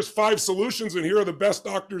 here's 5 solutions, and here are the best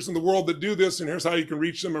doctors in the world that do this, and here's how you can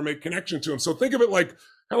reach them or make connection to them. So think of it like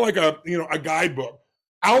a guidebook.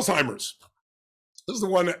 Alzheimer's. This is the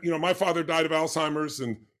one that, my father died of Alzheimer's,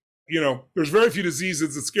 and, there's very few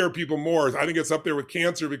diseases that scare people more. I think it's up there with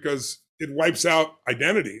cancer because it wipes out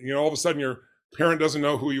identity. All of a sudden your parent doesn't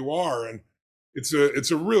know who you are, and it's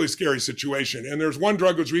a really scary situation. And there's one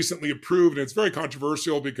drug that was recently approved, and it's very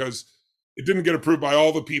controversial because it didn't get approved by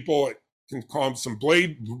all the people. It can cause some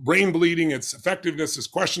brain bleeding. Its effectiveness is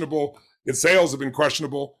questionable. Its sales have been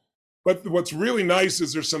questionable. But what's really nice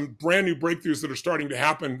is there's some brand new breakthroughs that are starting to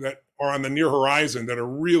happen that are on the near horizon that are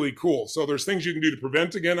really cool. So there's things you can do to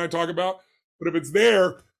prevent, again, I talk about. But if it's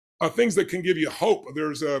there, things that can give you hope.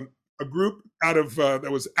 There's a group out of that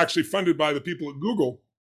was actually funded by the people at Google.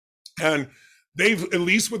 And they've, at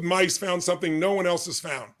least with mice, found something no one else has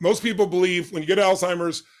found. Most people believe when you get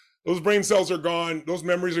Alzheimer's, those brain cells are gone, those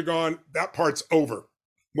memories are gone, that part's over.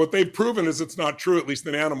 What they've proven is it's not true, at least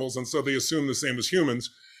in animals, and so they assume the same as humans.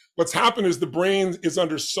 What's happened is the brain is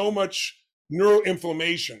under so much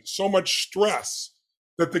neuroinflammation, so much stress,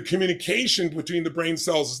 that the communication between the brain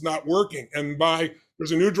cells is not working. And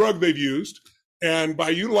there's a new drug they've used, and by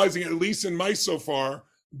utilizing it, at least in mice so far,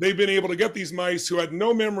 they've been able to get these mice who had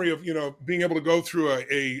no memory of, being able to go through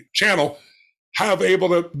a channel, have able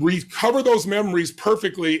to recover those memories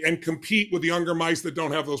perfectly and compete with the younger mice that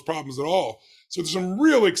don't have those problems at all. So there's some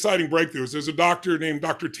really exciting breakthroughs. There's a doctor named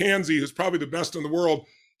Dr. Tanzi, who's probably the best in the world.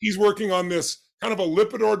 He's working on this kind of a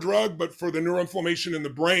Lipitor drug, but for the neuroinflammation in the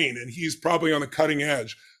brain, and he's probably on the cutting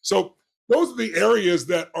edge. So those are the areas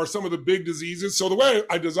that are some of the big diseases. So the way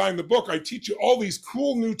I designed the book, I teach you all these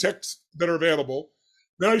cool new texts that are available.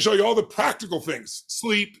 Then I show you all the practical things,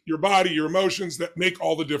 sleep, your body, your emotions that make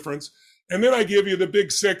all the difference. And then I give you the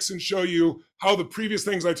big 6 and show you how the previous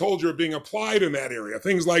things I told you are being applied in that area.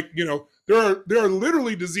 Things like, there are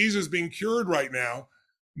literally diseases being cured right now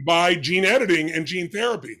by gene editing and gene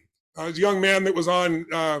therapy. There's a young man that was on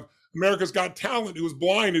America's Got Talent who was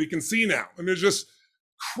blind and he can see now. And there's just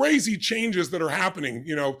crazy changes that are happening.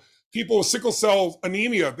 People with sickle cell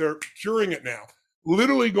anemia, they're curing it now.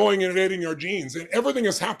 Literally going and editing our genes. And everything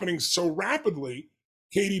is happening so rapidly,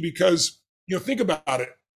 Katie, because, think about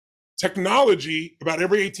it. Technology, about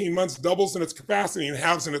every 18 months, doubles in its capacity and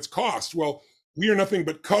halves in its cost. Well, we are nothing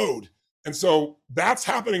but code. And so that's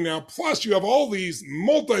happening now. Plus, you have all these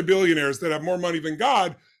multi-billionaires that have more money than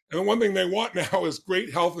God. And the one thing they want now is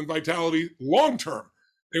great health and vitality long-term.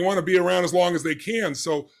 They want to be around as long as they can.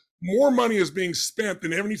 So more money is being spent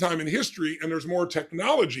than any time in history, and there's more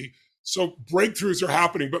technology. So breakthroughs are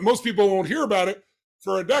happening. But most people won't hear about it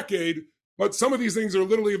for a decade. But some of these things are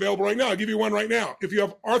literally available right now. I'll give you one right now. If you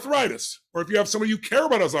have arthritis, or if you have somebody you care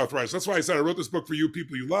about has arthritis, that's why I said I wrote this book for you,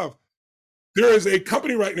 people you love. There is a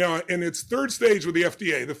company right now in its 3rd stage with the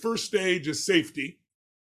FDA. The first stage is safety.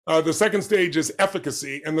 The second stage is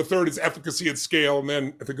efficacy. And the third is efficacy at scale. And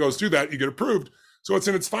then if it goes through that, you get approved. So it's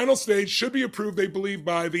in its final stage, should be approved, they believe,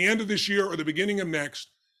 by the end of this year or the beginning of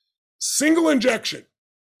next. Single injection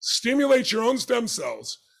stimulates your own stem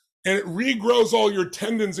cells, and it regrows all your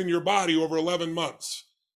tendons in your body over 11 months.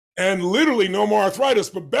 And literally no more arthritis,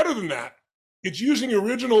 but better than that, it's using the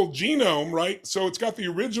original genome, right? So it's got the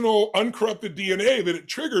original uncorrupted DNA that it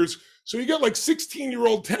triggers. So you get like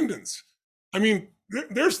 16-year-old tendons. I mean,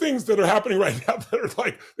 there's things that are happening right now that are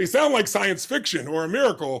like, they sound like science fiction or a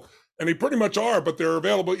miracle, and they pretty much are, but they're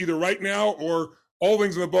available either right now, or all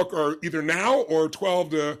things in the book are either now or 12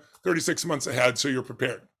 to 36 months ahead, so you're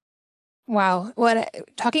prepared. Wow.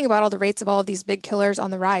 Talking about all the rates of all of these big killers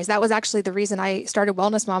on the rise, that was actually the reason I started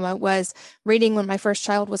Wellness Mama, was reading when my first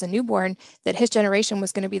child was a newborn that his generation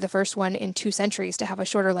was going to be the first one in 2 centuries to have a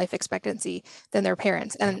shorter life expectancy than their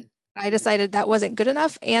parents. And I decided that wasn't good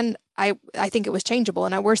enough, and I think it was changeable,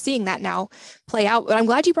 and we're seeing that now play out. But I'm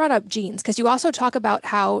glad you brought up genes, because you also talk about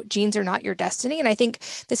how genes are not your destiny, and I think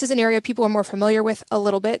this is an area people are more familiar with a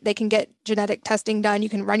little bit. They can get genetic testing done. You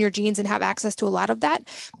can run your genes and have access to a lot of that.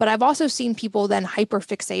 But I've also seen people then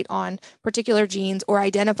hyperfixate on particular genes, or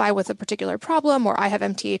identify with a particular problem, or I have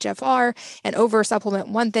MTHFR, and over supplement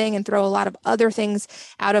one thing and throw a lot of other things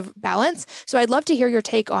out of balance. So I'd love to hear your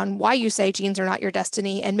take on why you say genes are not your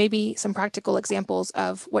destiny, and maybe some practical examples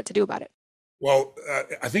of what to do about it. Well,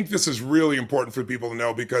 I think this is really important for people to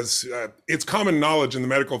know, because it's common knowledge in the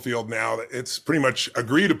medical field now that it's pretty much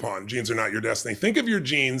agreed upon. Genes are not your destiny. Think of your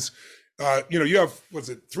genes. You have,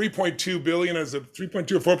 3.2 billion, as a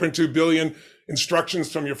 3.2 or 4.2 billion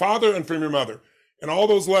instructions from your father and from your mother. And all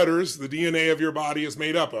those letters, the DNA of your body is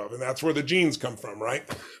made up of, and that's where the genes come from, right?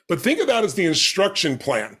 But think of that as the instruction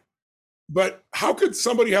plan. But how could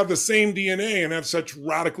somebody have the same DNA and have such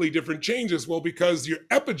radically different changes? Well, because your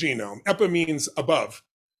epigenome, epi means above,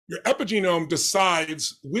 your epigenome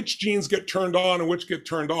decides which genes get turned on and which get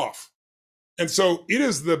turned off. And so it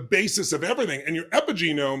is the basis of everything. And your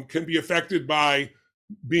epigenome can be affected by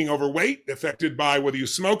being overweight, affected by whether you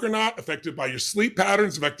smoke or not, affected by your sleep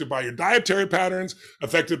patterns, affected by your dietary patterns,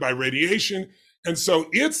 affected by radiation. And so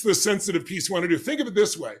it's the sensitive piece you want to do. Think of it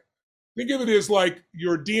this way. Think of it as like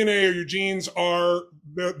your DNA or your genes are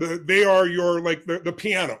the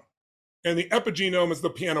piano, and the epigenome is the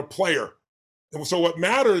piano player. And so what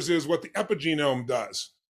matters is what the epigenome does.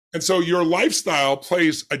 And so your lifestyle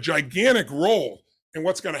plays a gigantic role in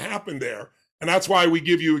what's going to happen there. And that's why we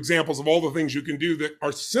give you examples of all the things you can do that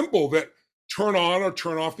are simple, that turn on or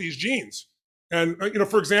turn off these genes. And,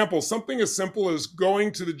 for example, something as simple as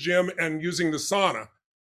going to the gym and using the sauna.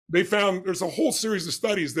 They found there's a whole series of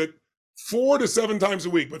studies that 4 to 7 times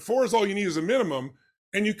a week, but 4 is all you need as a minimum,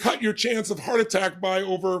 and you cut your chance of heart attack by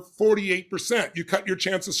over 48%. You cut your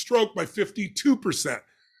chance of stroke by 52%.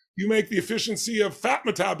 You make the efficiency of fat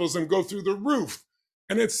metabolism go through the roof.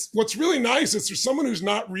 And what's really nice is there's someone who's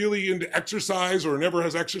not really into exercise or never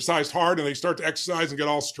has exercised hard, and they start to exercise and get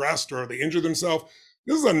all stressed or they injure themselves.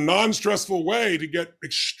 This is a non-stressful way to get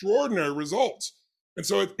extraordinary results. And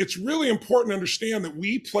so it's really important to understand that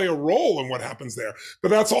we play a role in what happens there. But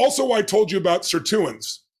that's also why I told you about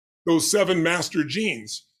sirtuins, those 7 master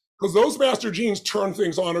genes, because those master genes turn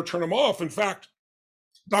things on or turn them off. In fact,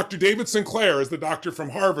 Dr. David Sinclair is the doctor from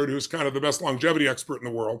Harvard who's kind of the best longevity expert in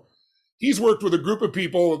the world. He's worked with a group of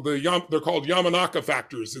people, they're called Yamanaka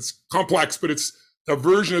factors. It's complex, but it's a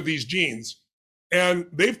version of these genes. And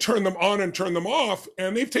they've turned them on and turned them off,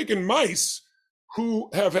 and they've taken mice who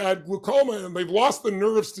have had glaucoma and they've lost the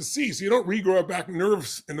nerves to see. So you don't regrow back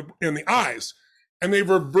nerves in the eyes. And they've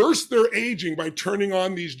reversed their aging by turning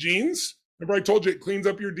on these genes. Remember I told you it cleans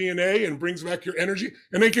up your DNA and brings back your energy,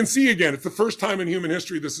 and they can see again. It's the first time in human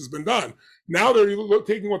history this has been done. Now they're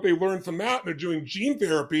taking what they learned from that and they're doing gene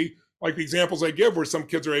therapy, like the examples I give where some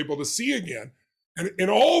kids are able to see again.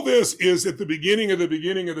 And all this is at the beginning of the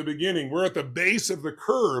beginning of the beginning. We're at the base of the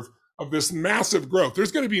curve of this massive growth.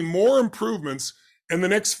 There's going to be more improvements in the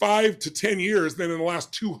next 5 to 10 years than in the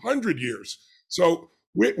last 200 years. So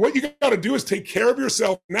what you got to do is take care of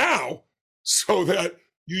yourself now so that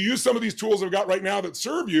you use some of these tools I've got right now that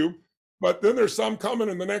serve you, but then there's some coming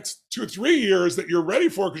in the next 2 or 3 years that you're ready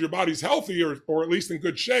for because your body's healthy or at least in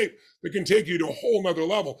good shape that can take you to a whole nother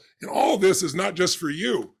level. And all this is not just for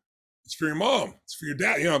you. It's for your mom. It's for your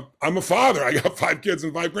dad. I'm a father. I got 5 kids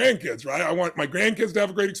and 5 grandkids, right? I want my grandkids to have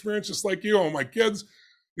a great experience just like you. I want my kids.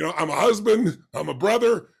 I'm a husband. I'm a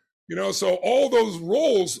brother. So all those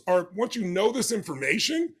roles are, once you know this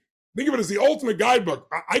information, think of it as the ultimate guidebook.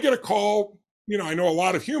 I get a call, I know a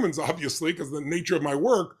lot of humans, obviously, because of the nature of my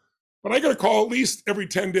work, but I get a call at least every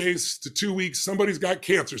 10 days to 2 weeks. Somebody's got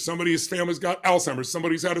cancer. Somebody's family's got Alzheimer's.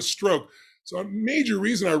 Somebody's had a stroke. So a major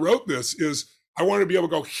reason I wrote this is I wanted to be able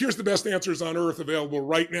to go, here's the best answers on earth available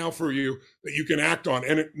right now for you that you can act on.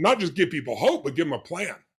 And not just give people hope, but give them a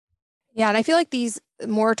plan. Yeah, and I feel like these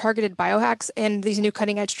more targeted biohacks and these new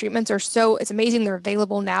cutting edge treatments it's amazing they're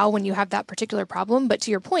available now when you have that particular problem. But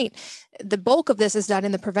to your point, the bulk of this is done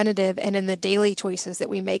in the preventative and in the daily choices that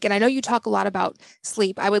we make. And I know you talk a lot about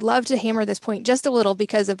sleep. I would love to hammer this point just a little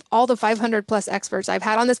because of all the 500 plus experts I've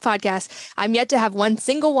had on this podcast. I'm yet to have one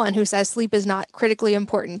single one who says sleep is not critically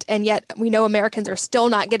important. And yet we know Americans are still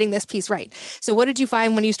not getting this piece right. So what did you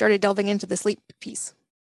find when you started delving into the sleep piece?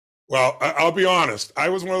 Well, I'll be honest. I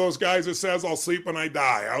was one of those guys that says I'll sleep when I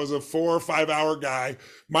die. I was a 4 or 5 hour guy.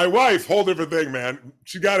 My wife, whole different thing, man.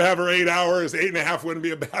 She got to have her 8 hours. 8.5 wouldn't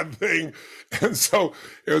be a bad thing. And so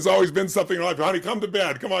it has always been something like, honey, come to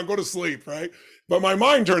bed. Come on, go to sleep, right? But my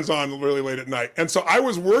mind turns on really late at night. And so I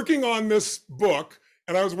was working on this book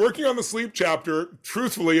and I was working on the sleep chapter.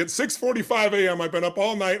 Truthfully, at 6:45 a.m., I've been up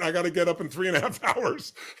all night and I got to get up in 3.5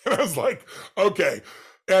 hours. And I was like, okay.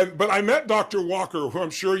 But I met Dr. Walker, who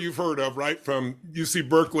I'm sure you've heard of, right, from UC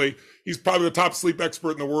Berkeley. He's probably the top sleep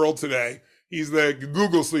expert in the world today. He's the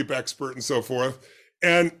Google sleep expert and so forth.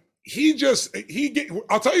 And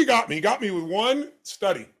I'll tell you, he got me with one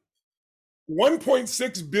study.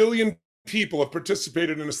 1.6 billion people have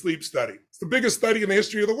participated in a sleep study. It's the biggest study in the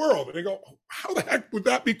history of the world. And they go, how the heck would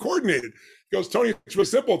that be coordinated? He goes, Tony, it's really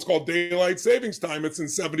simple. It's called daylight savings time. It's in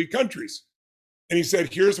 70 countries. And he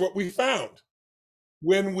said, here's what we found.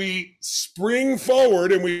 When we spring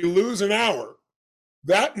forward and we lose an hour,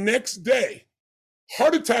 that next day,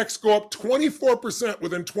 heart attacks go up 24%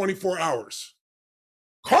 within 24 hours.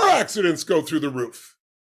 Car accidents go through the roof.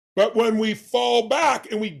 But when we fall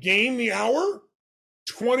back and we gain the hour,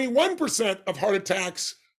 21% of heart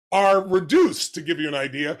attacks are reduced, to give you an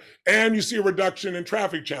idea, and you see a reduction in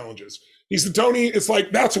traffic challenges. He said, Tony, it's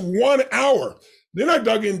like, that's 1 hour. Then I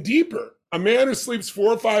dug in deeper. A man who sleeps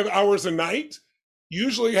 4 or 5 hours a night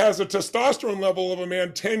usually has a testosterone level of a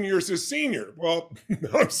man 10 years his senior. Well,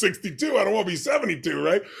 I'm 62. I don't want to be 72,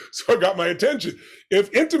 right? So I got my attention. If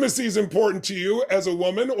intimacy is important to you as a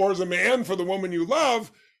woman or as a man for the woman you love,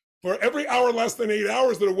 for every hour less than 8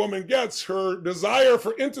 hours that a woman gets, her desire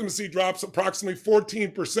for intimacy drops approximately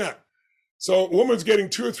 14%. So a woman's getting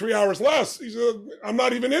 2 or 3 hours less. He said, I'm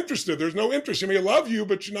not even interested. There's no interest. She may love you,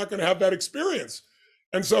 but you're not going to have that experience.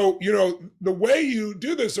 And so, the way you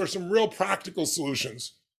do this are some real practical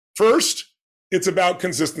solutions. First, it's about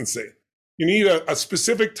consistency. You need a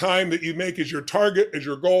specific time that you make as your target, as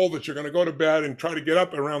your goal, that you're going to go to bed and try to get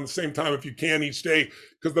up around the same time if you can each day,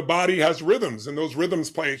 because the body has rhythms, and those rhythms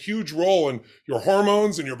play a huge role in your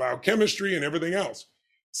hormones and your biochemistry and everything else.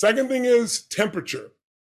 Second thing is temperature.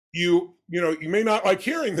 You may not like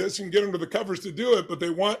hearing this and get under the covers to do it, but they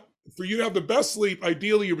want for you to have the best sleep.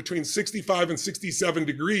 Ideally, you're between 65 and 67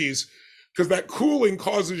 degrees, because that cooling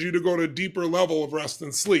causes you to go to a deeper level of rest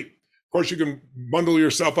and sleep. Of course, you can bundle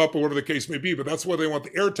yourself up or whatever the case may be, but that's where they want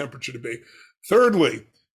the air temperature to be. Thirdly,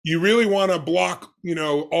 you really want to block,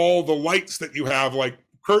 all the lights that you have, like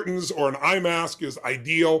curtains or an eye mask is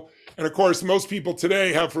ideal. And of course, most people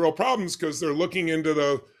today have real problems because they're looking into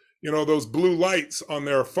those blue lights on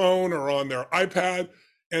their phone or on their iPad,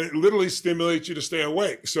 and it literally stimulates you to stay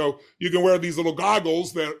awake. So you can wear these little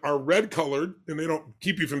goggles that are red colored, and they don't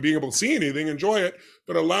keep you from being able to see anything, enjoy it,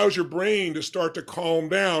 but allows your brain to start to calm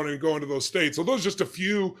down and go into those states. So those are just a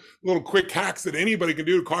few little quick hacks that anybody can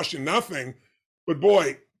do to cost you nothing. But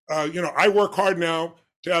boy, I work hard now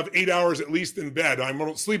to have 8 hours at least in bed. I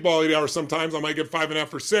don't sleep all 8 hours sometimes. I might get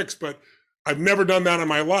 5.5 or 6, but I've never done that in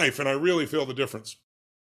my life, and I really feel the difference.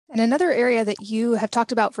 And another area that you have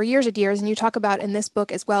talked about for years and years, and you talk about in this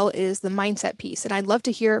book as well, is the mindset piece. And I'd love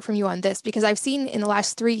to hear from you on this, because I've seen in the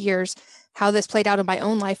last 3 years how this played out in my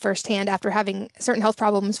own life firsthand after having certain health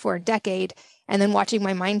problems for a decade, and then watching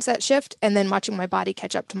my mindset shift, and then watching my body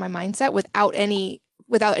catch up to my mindset without any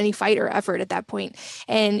fight or effort at that point.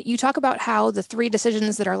 And you talk about how the 3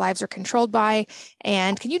 decisions that our lives are controlled by.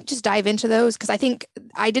 And can you just dive into those? Because I think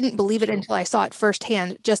I didn't believe it until I saw it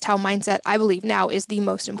firsthand, just how mindset, I believe now, is the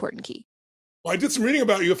most important key. Well, I did some reading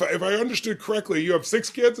about you. If I understood correctly, you have 6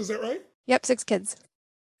 kids, is that right? Yep, 6 kids.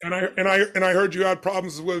 And I heard you had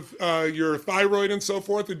problems with your thyroid and so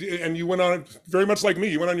forth, and you went on, very much like me,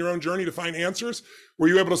 you went on your own journey to find answers. Were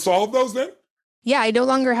you able to solve those then? Yeah, I no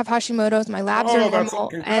longer have Hashimoto's. My labs are normal,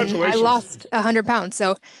 and I lost 100 pounds.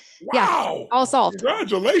 So, wow. Yeah, all solved.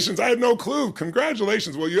 Congratulations! I had no clue.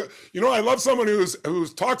 Congratulations. Well, I love someone who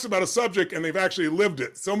talks about a subject and they've actually lived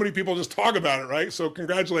it. So many people just talk about it, right? So,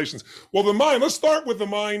 congratulations. Well, the mind. Let's start with the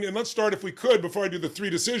mind, and let's start, if we could, before I do the 3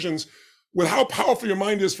 decisions, with how powerful your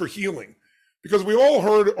mind is for healing. Because we all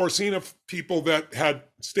heard or seen of people that had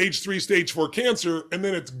stage 3, stage 4 cancer, and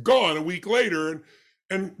then it's gone a week later,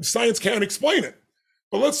 and science can't explain it.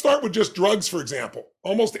 But let's start with just drugs, for example.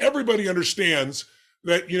 Almost everybody understands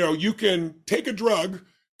that, you can take a drug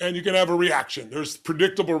and you can have a reaction. There's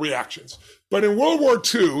predictable reactions. But in World War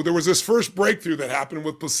II, there was this first breakthrough that happened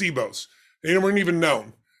with placebos. They weren't even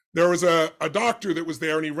known. There was a doctor that was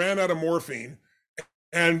there, and he ran out of morphine.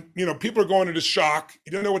 And, people are going into shock.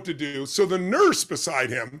 He didn't know what to do. So the nurse beside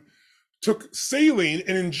him took saline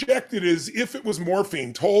and injected it as if it was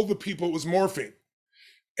morphine, told the people it was morphine.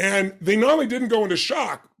 And they not only didn't go into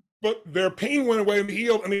shock, but their pain went away and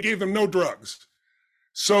healed, and he gave them no drugs.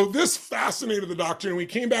 So this fascinated the doctor, and when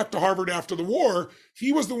he came back to Harvard after the war,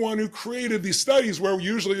 he was the one who created these studies where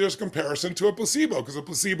usually there's comparison to a placebo, because a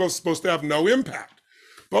placebo is supposed to have no impact.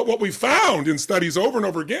 But what we found in studies over and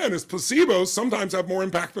over again is placebos sometimes have more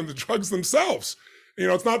impact than the drugs themselves.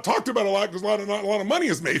 It's not talked about a lot because not a lot of money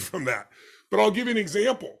is made from that. But I'll give you an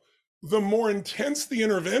example. The more intense the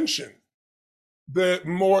intervention, the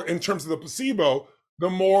more, in terms of the placebo, the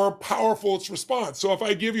more powerful its response. So if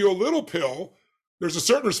I give you a little pill, there's a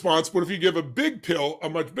certain response, but if you give a big pill, a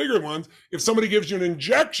much bigger one, if somebody gives you an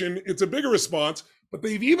injection, it's a bigger response. But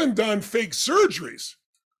they've even done fake surgeries.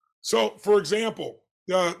 So, for example,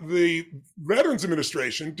 the Veterans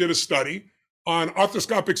Administration did a study on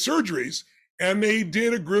arthroscopic surgeries, and they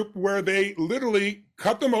did a group where they literally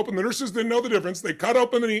cut them open. The nurses didn't know the difference. They cut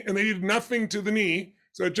open the knee, and they did nothing to the knee.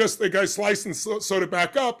 So the guy sliced and sewed it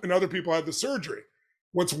back up, and other people had the surgery.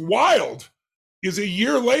 What's wild is a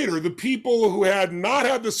year later, the people who had not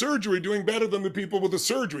had the surgery doing better than the people with the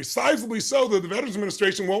surgery, sizably so that the Veterans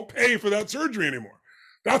Administration won't pay for that surgery anymore.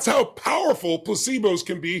 That's how powerful placebos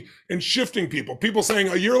can be in shifting people. People saying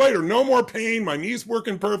a year later, no more pain, my knee's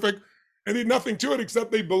working perfect, and did nothing to it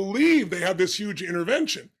except they believe they had this huge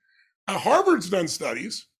intervention. Harvard's done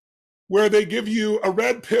studies where they give you a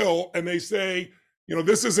red pill and they say,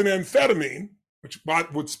 this is an amphetamine, which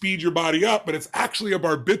would speed your body up, but it's actually a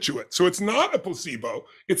barbiturate. So it's not a placebo,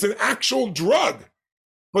 it's an actual drug.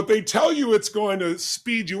 But they tell you it's going to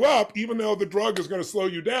speed you up, even though the drug is going to slow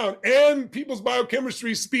you down, and people's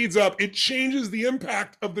biochemistry speeds up. It changes the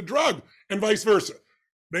impact of the drug, and vice versa.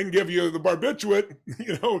 Then give you the barbiturate,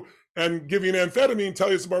 and give you an amphetamine, tell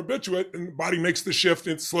you it's a barbiturate, and the body makes the shift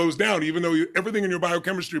and it slows down, even though everything in your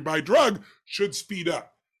biochemistry by drug should speed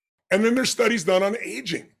up. And then there's studies done on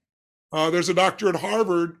aging. There's a doctor at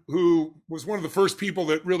Harvard who was one of the first people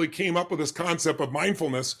that really came up with this concept of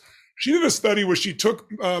mindfulness. She did a study where she took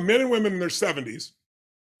men and women in their 70s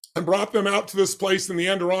and brought them out to this place in the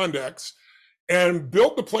Adirondacks and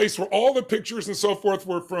built the place where all the pictures and so forth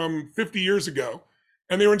were from 50 years ago.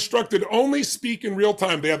 And they were instructed only speak in real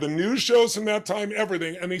time. They had the news shows from that time,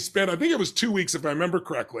 everything. And they spent, I think it was 2 weeks, if I remember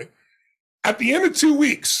correctly. At the end of 2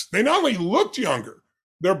 weeks, they not only looked younger,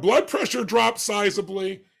 their blood pressure dropped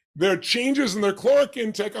sizably, their changes in their caloric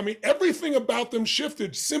intake, everything about them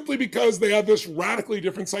shifted simply because they had this radically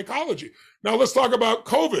different psychology. Now let's talk about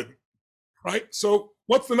COVID, right? So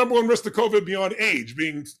what's the number one risk to COVID beyond age,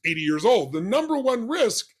 being 80 years old? The number one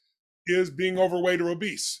risk is being overweight or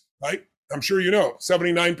obese, right? I'm sure 79%,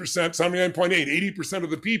 79.8, 80% of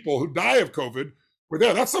the people who die of COVID were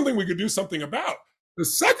there. That's something we could do something about. The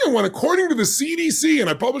second one, according to the CDC, and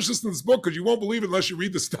I published this in this book because you won't believe it unless you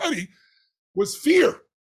read the study, was fear.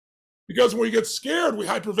 Because when we get scared, we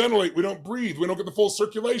hyperventilate, we don't breathe, we don't get the full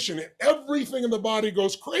circulation, and everything in the body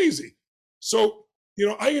goes crazy. So,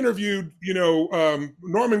 I interviewed,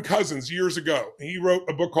 Norman Cousins years ago. He wrote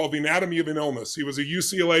a book called The Anatomy of an Illness. He was a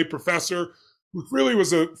UCLA professor who really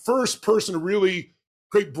was the first person to really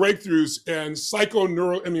create breakthroughs in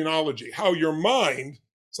psychoneuroimmunology, how your mind,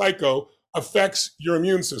 psycho, affects your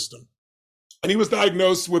immune system. And he was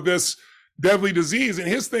diagnosed with this deadly disease. And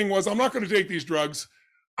his thing was, I'm not going to take these drugs.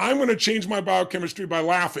 I'm going to change my biochemistry by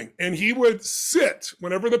laughing. And he would sit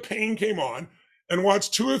whenever the pain came on and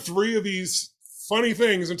watch 2 or 3 of these funny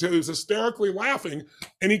things until he was hysterically laughing,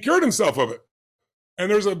 and he cured himself of it. And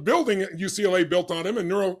there's a building at UCLA built on him, and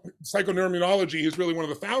psychoneuroimmunology he's really one of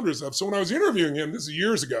the founders of. So when I was interviewing him, this is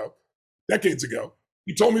years ago, decades ago,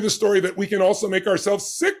 he told me the story that we can also make ourselves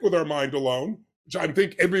sick with our mind alone, which I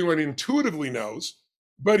think everyone intuitively knows.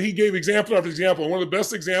 But he gave example after example. And one of the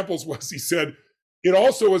best examples was, he said, it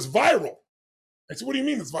also is viral. I said, what do you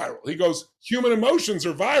mean it's viral? He goes, human emotions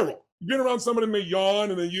are viral. You've been around somebody who may yawn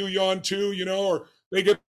and then you yawn too, or they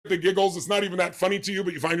get the giggles. It's not even that funny to you,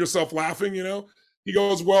 but you find yourself laughing, He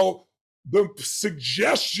goes, well, the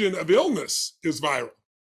suggestion of illness is viral.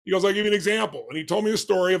 He goes, I'll give you an example. And he told me a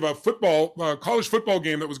story of a college football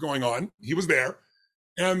game that was going on. He was there.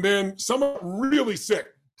 And then someone really sick,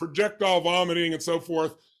 projectile vomiting and so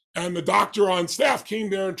forth. And the doctor on staff came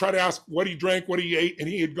there and tried to ask what he drank, what he ate, and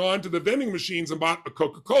he had gone to the vending machines and bought a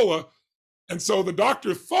Coca-Cola. And so the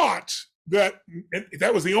doctor thought that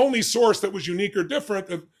that was the only source that was unique or different.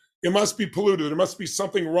 It must be polluted. There must be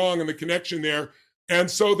something wrong in the connection there. And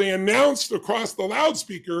so they announced across the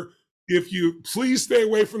loudspeaker, if you please stay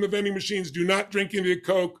away from the vending machines, do not drink any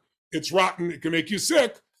Coke. It's rotten. It can make you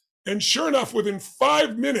sick. And sure enough, within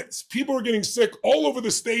 5 minutes, people were getting sick all over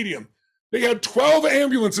the stadium. They had 12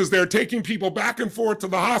 ambulances there taking people back and forth to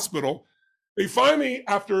the hospital. They finally,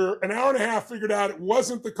 after an hour and a half, figured out it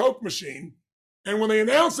wasn't the Coke machine. And when they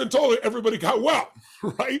announced and told it, everybody got well,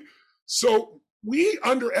 right? So we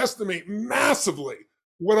underestimate massively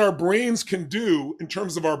what our brains can do in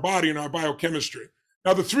terms of our body and our biochemistry.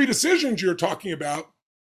 Now, the 3 decisions you're talking about,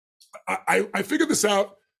 I figured this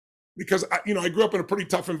out because I grew up in a pretty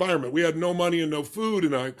tough environment. We had no money and no food,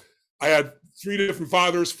 and I had 3 different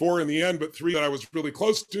fathers, 4 in the end, but 3 that I was really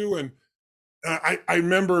close to. And I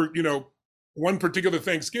remember, one particular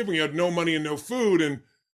Thanksgiving, we had no money and no food, and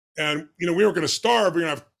we weren't going to starve. We were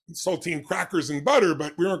going to have saltine crackers and butter,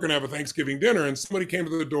 but we weren't going to have a Thanksgiving dinner. And somebody came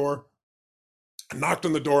to the door, knocked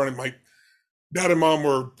on the door, and my dad and mom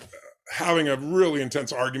were having a really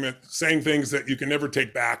intense argument, saying things that you can never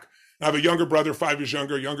take back. I have a younger brother, 5 years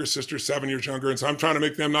younger, a younger sister, 7 years younger. And so I'm trying to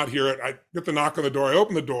make them not hear it. I get the knock on the door. I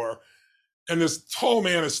open the door, and this tall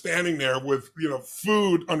man is standing there with,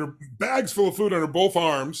 food bags full of food under both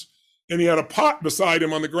arms. And he had a pot beside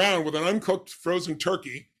him on the ground with an uncooked frozen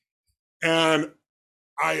turkey. And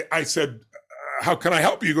I said, how can I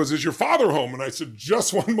help you? He goes, is your father home? And I said,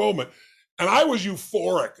 just one moment. And I was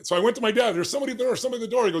euphoric. So I went to my dad. There's somebody there, somebody at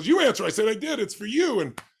the door. He goes, you answer. I said, I did. It's for you.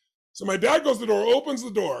 And so my dad goes to the door, opens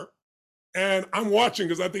the door, and I'm watching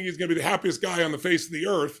because I think he's going to be the happiest guy on the face of the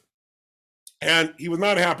earth. And he was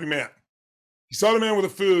not a happy man. He saw the man with the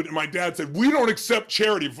food, and my dad said, we don't accept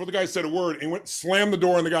charity, before the guy said a word. And he went and slammed the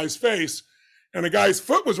door in the guy's face. And the guy's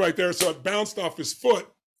foot was right there, so it bounced off his foot.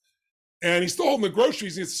 And he's still holding the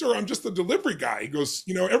groceries. He said, sir, I'm just a delivery guy. He goes,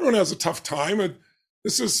 everyone has a tough time. And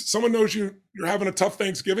someone knows you're having a tough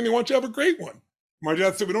Thanksgiving. They want you to have a great one. My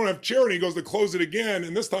dad said, we don't have charity. He goes to close it again.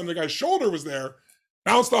 And this time the guy's shoulder was there,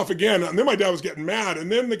 bounced off again. And then my dad was getting mad.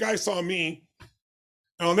 And then the guy saw me.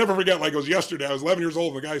 And I'll never forget, like it was yesterday. I was 11 years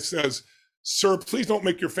old. And the guy says, sir, please don't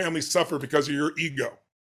make your family suffer because of your ego.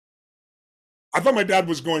 I thought my dad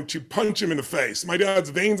was going to punch him in the face. My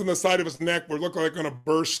dad's veins on the side of his neck were looking like going to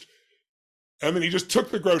burst. And then he just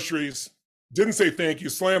took the groceries, didn't say thank you,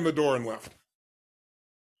 slammed the door and left.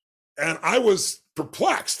 And I was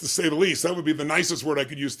perplexed, to say the least. That would be the nicest word I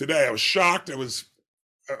could use today. I was shocked. I was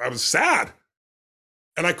sad.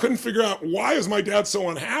 And I couldn't figure out, why is my dad so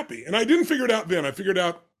unhappy? And I didn't figure it out then. I figured it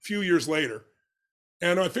out a few years later.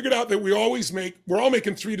 And I figured out that we're all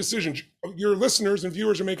making 3 decisions. Your listeners and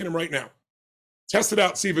viewers are making them right now. Test it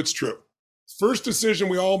out, see if it's true. First decision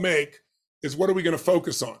we all make is, what are we going to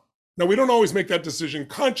focus on? Now, we don't always make that decision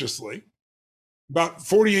consciously. About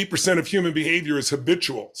 48% of human behavior is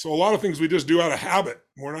habitual. So a lot of things we just do out of habit.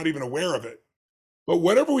 We're not even aware of it. But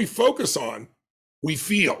whatever we focus on, we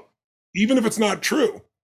feel, even if it's not true.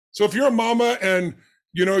 So if you're a mama and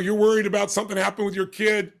you're worried about something happening with your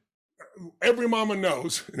kid, every mama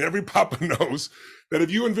knows and every papa knows that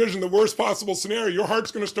if you envision the worst possible scenario, your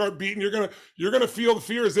heart's going to start beating. You're going to feel the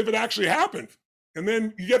fear as if it actually happened. And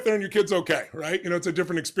then you get there and your kid's okay, right? It's a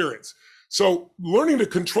different experience. So learning to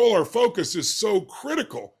control our focus is so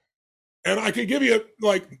critical. And I could give you,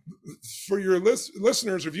 for your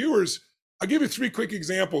listeners or viewers, I'll give you 3 quick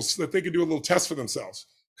examples so that they could do a little test for themselves.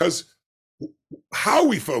 Because how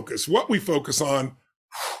we focus, what we focus on,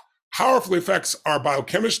 powerfully affects our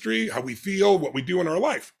biochemistry, how we feel, what we do in our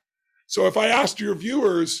life. So if I asked your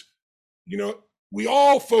viewers, we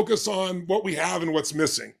all focus on what we have and what's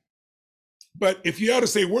missing. But if you had to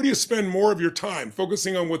say, where do you spend more of your time,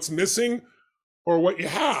 focusing on what's missing or what you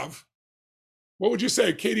have? What would you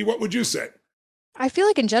say? Katie, what would you say? I feel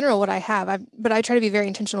like in general what I have, but I try to be very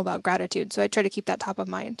intentional about gratitude. So I try to keep that top of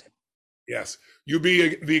mind. Yes. You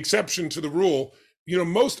be the exception to the rule.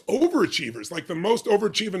 Most overachievers, like the most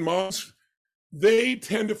overachieving moms, they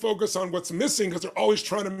tend to focus on what's missing because they're always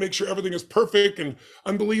trying to make sure everything is perfect and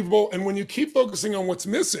unbelievable. And when you keep focusing on what's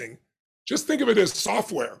missing, just think of it as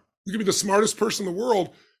software. You could be the smartest person in the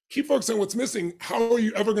world. Keep focusing on what's missing. How are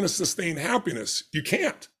you ever going to sustain happiness? You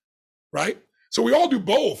can't, right? So we all do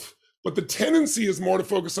both, but the tendency is more to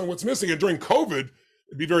focus on what's missing. And during COVID,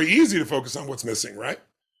 it'd be very easy to focus on what's missing, right?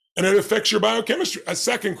 And it affects your biochemistry. A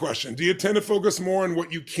second question, do you tend to focus more on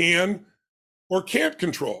what you can or can't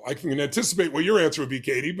control? I can anticipate what your answer would be,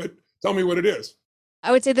 Katie, but tell me what it is.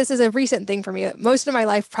 I would say this is a recent thing for me. Most of my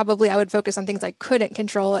life, probably I would focus on things I couldn't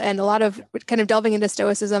control. And a lot of kind of delving into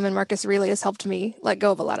Stoicism and Marcus Aurelius helped me let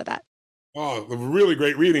go of a lot of that. Oh, the really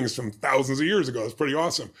great readings from thousands of years ago. It's pretty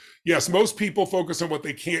awesome. Yes, most people focus on what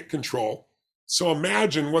they can't control. So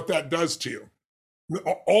imagine what that does to you.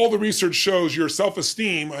 All the research shows your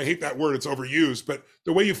self-esteem, I hate that word, it's overused, but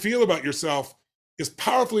the way you feel about yourself is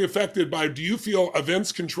powerfully affected by, do you feel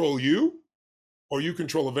events control you or you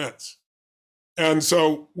control events? And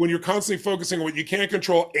so when you're constantly focusing on what you can't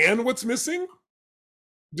control and what's missing,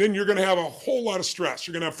 then you're going to have a whole lot of stress.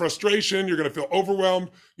 You're going to have frustration. You're going to feel overwhelmed.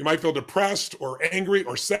 You might feel depressed or angry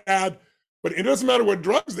or sad, but it doesn't matter what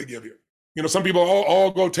drugs they give you. Some people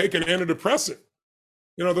all go take an antidepressant.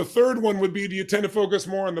 The third one would be, do you tend to focus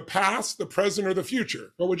more on the past, the present, or the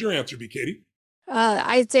future? What would your answer be, Katie?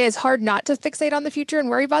 I'd say it's hard not to fixate on the future and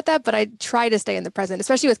worry about that, but I try to stay in the present,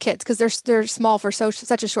 especially with kids, because they're small for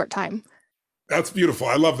such a short time. That's beautiful.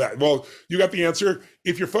 I love that. Well, you got the answer.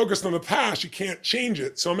 If you're focused on the past, you can't change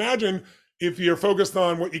it. So imagine if you're focused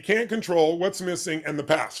on what you can't control, what's missing, and the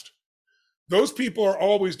past. Those people are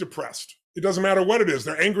always depressed. It doesn't matter what it is.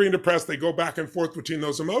 They're angry and depressed. They go back and forth between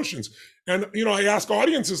those emotions. And, I ask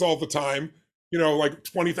audiences all the time, like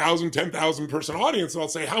 20,000, 10,000 person audience, and I'll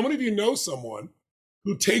say, how many of you know someone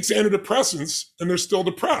who takes antidepressants and they're still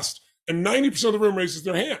depressed? And 90% of the room raises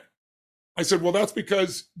their hand. I said, well, that's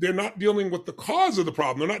because they're not dealing with the cause of the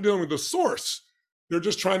problem. They're not dealing with the source. They're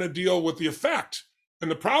just trying to deal with the effect. And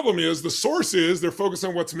the problem is, the source is they're focused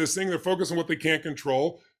on what's missing. They're focused on what they can't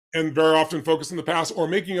control, and very often focused on the past or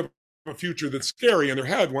making a future that's scary in their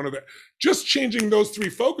head. Just changing those three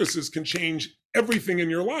focuses can change everything in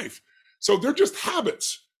your life. So they're just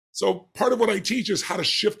habits. So part of what I teach is how to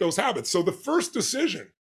shift those habits. So the first decision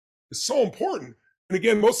is so important. And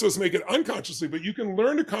again, most of us make it unconsciously, but you can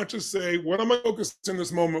learn to consciously say, what am I focused in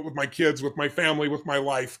this moment with my kids, with my family, with my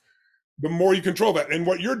life? The more you control that. And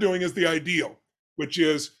what you're doing is the ideal, which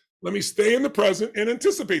is, let me stay in the present and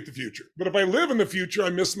anticipate the future. But if I live in the future,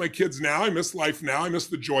 I miss my kids now, I miss life now, I miss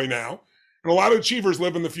the joy now. And a lot of achievers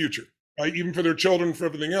live in the future, right? Even for their children, for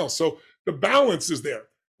everything else. So the balance is there.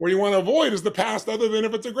 Where you want to avoid is the past, other than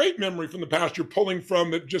if it's a great memory from the past you're pulling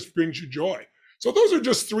from that just brings you joy. So those are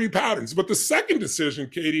just three patterns. But the second decision,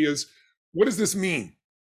 Katie, is, what does this mean?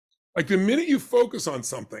 Like the minute you focus on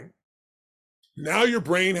something, now your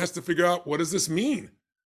brain has to figure out, what does this mean?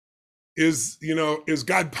 Is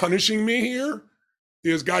God punishing me here?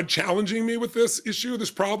 Is God challenging me with this issue,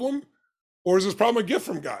 this problem? Or is this problem a gift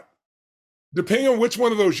from God? Depending on which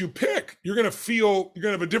one of those you pick, you're going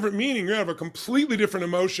to have a different meaning. You're going to have a completely different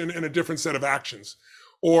emotion and a different set of actions.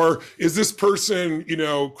 Or is this person,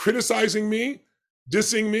 criticizing me,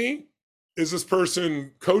 dissing me? Is this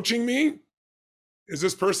person coaching me? Is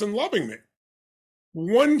this person loving me?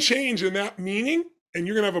 One change in that meaning, and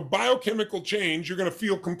you're going to have a biochemical change. You're going to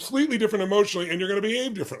feel completely different emotionally, and you're going to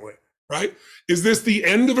behave differently, right? Is this the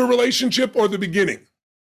end of a relationship or the beginning?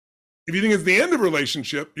 If you think it's the end of a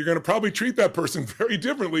relationship, you're going to probably treat that person very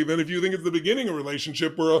differently than if you think it's the beginning of a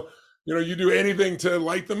relationship where, you do anything to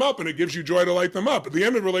light them up and it gives you joy to light them up. At the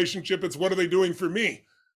end of a relationship, it's, what are they doing for me? It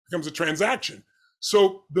becomes a transaction.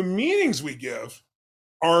 So the meanings we give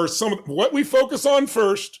are some of what we focus on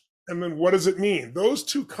first, and then what does it mean? Those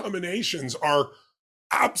two combinations are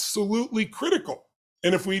absolutely critical.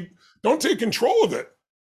 And if we don't take control of it,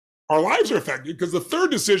 our lives are affected, because the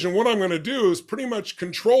third decision, what I'm going to do, is pretty much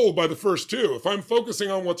controlled by the first two. If I'm focusing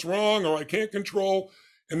on what's wrong or I can't control,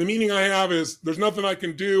 and the meaning I have is there's nothing I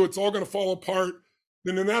can do, it's all going to fall apart,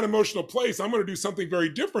 then in that emotional place, I'm going to do something very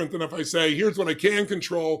different than if I say, here's what I can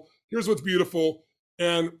control, here's what's beautiful,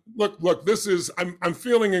 and look, this is, I'm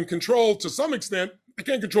feeling in control to some extent. I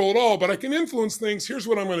can't control it all, but I can influence things. Here's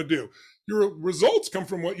what I'm going to do. Your results come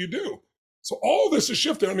from what you do. So all this is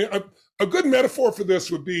shifted. I mean, a good metaphor for this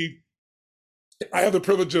would be, I had the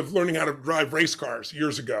privilege of learning how to drive race cars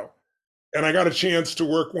years ago. And I got a chance to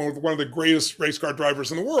work with one of the greatest race car drivers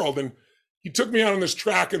in the world. And he took me out on this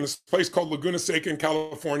track in this place called Laguna Seca in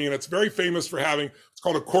California. And it's very famous for having, it's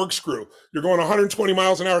called a corkscrew. You're going 120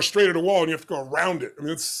 miles an hour straight at a wall and you have to go around it. I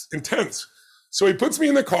mean, it's intense. So he puts me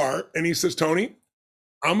in the car and he says, Tony,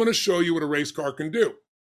 I'm going to show you what a race car can do.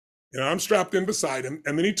 I'm strapped in beside him.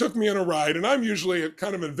 And then he took me on a ride. And I'm usually a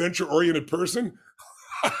kind of adventure-oriented person.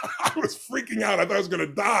 I was freaking out. I thought I was going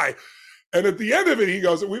to die. And at the end of it, he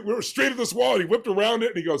goes, we were straight at this wall, and he whipped around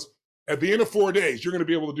it, and he goes, at the end of 4 days, you're going to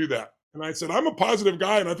be able to do that. And I said, I'm a positive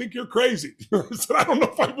guy, and I think you're crazy. I said, I don't know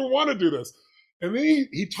if I ever want to do this. And then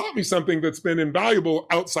he taught me something that's been invaluable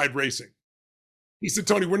outside racing. He said,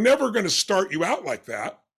 Tony, we're never going to start you out like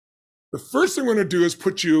that. The first thing we're going to do is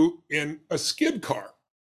put you in a skid car.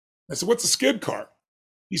 I said, what's a skid car?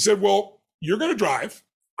 He said, well, you're going to drive.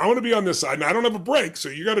 I want to be on this side. And I don't have a brake, so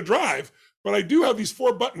you got to drive. But I do have these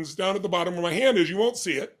 4 buttons down at the bottom where my hand is. You won't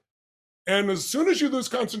see it. And as soon as you lose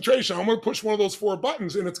concentration, I'm going to push one of those 4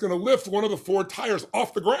 buttons, and it's going to lift one of the 4 tires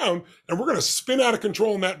off the ground, and we're going to spin out of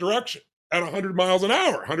control in that direction at 100 miles an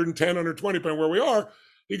hour, 110, 120, depending where we are.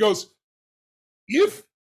 He goes, if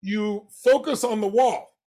you focus on the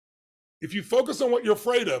wall, if you focus on what you're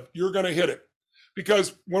afraid of, you're going to hit it.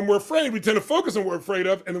 Because when we're afraid, we tend to focus on what we're afraid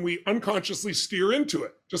of, and then we unconsciously steer into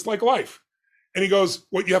it, just like life. And he goes,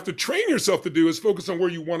 what you have to train yourself to do is focus on where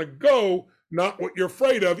you want to go, not what you're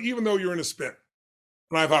afraid of, even though you're in a spin.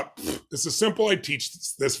 And I thought, this is simple. I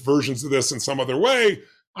teach this versions of this in some other way.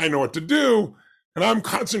 I know what to do. And I'm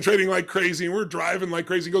concentrating like crazy, and we're driving like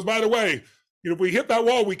crazy. He goes, by the way, if we hit that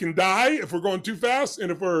wall, we can die if we're going too fast.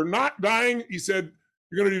 And if we're not dying, he said,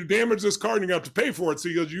 you're going to damage this car and you're going to have to pay for it. So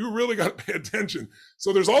he goes, you really got to pay attention.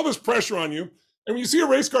 So there's all this pressure on you. And when you see a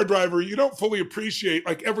race car driver, you don't fully appreciate,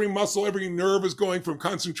 like every muscle, every nerve is going from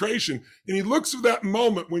concentration. And he looks for that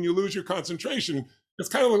moment when you lose your concentration. It's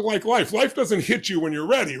kind of like life. Life doesn't hit you when you're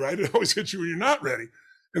ready, right? It always hits you when you're not ready.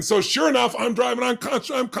 And so sure enough, I'm driving, I'm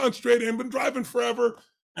concentrating, I've been driving forever.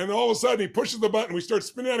 And then all of a sudden he pushes the button, we start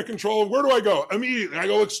spinning out of control. Where do I go? Immediately, I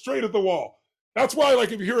go look straight at the wall. That's why,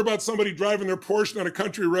 like, if you hear about somebody driving their Porsche on a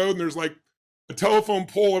country road and there's like a telephone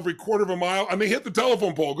pole every quarter of a mile, and they hit the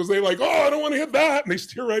telephone pole because they like, oh, I don't want to hit that. And they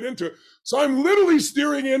steer right into it. So I'm literally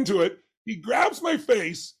steering into it. He grabs my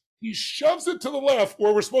face. He shoves it to the left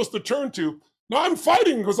where we're supposed to turn to. Now I'm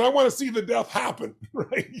fighting because I want to see the death happen,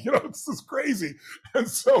 right? It's just crazy. And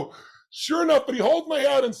so sure enough, but he holds my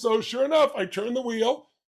head. And so sure enough, I turn the wheel.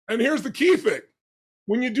 And here's the key thing.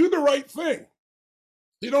 When you do the right thing,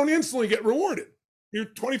 you don't instantly get rewarded. You're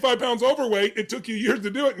 25 pounds overweight. It took you years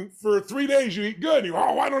to do it. And for 3 days, you eat good. You go,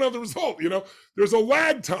 oh, I don't have the result. There's a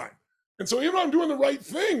lag time. And so even though I'm doing the right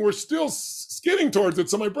thing, we're still skidding towards it.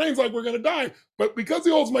 So my brain's like, we're going to die. But because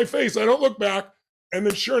he holds my face, I don't look back. And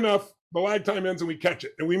then sure enough, the lag time ends and we catch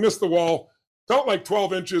it. And we miss the wall. Felt like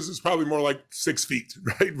 12 inches. It's probably more like 6 feet,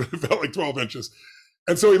 right? But it felt like 12 inches.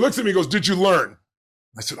 And so he looks at me and goes, did you learn?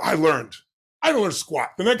 I said, I learned. I don't learn squat.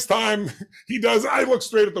 The next time he does, I look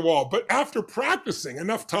straight at the wall. But after practicing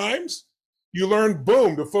enough times, you learn,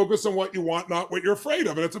 boom, to focus on what you want, not what you're afraid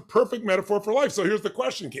of. And it's a perfect metaphor for life. So here's the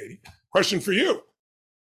question, Katie. Question for you.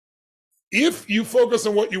 If you focus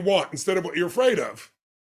on what you want instead of what you're afraid of,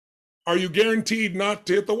 are you guaranteed not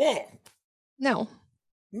to hit the wall? No.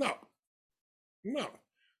 No.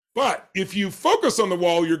 But if you focus on the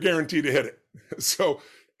wall, you're guaranteed to hit it. So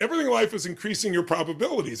everything in life is increasing your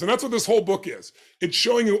probabilities. And that's what this whole book is. It's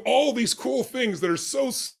showing you all these cool things that are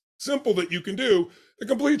so simple that you can do that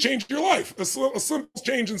completely change your life. A simple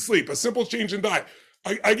change in sleep, a simple change in diet.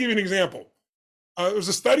 I give you an example. There was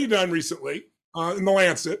a study done recently in the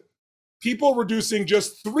Lancet. People reducing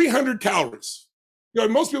just 300 calories.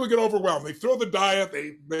 Most people get overwhelmed. They throw the diet,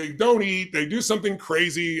 they don't eat, they do something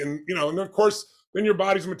crazy. And, and of course, then your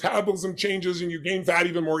body's metabolism changes and you gain fat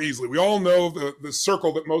even more easily. We all know the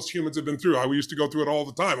circle that most humans have been through. We used to go through it all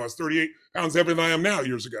the time. I was 38 pounds heavier than I am now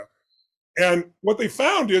years ago. And what they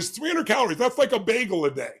found is 300 calories. That's like a bagel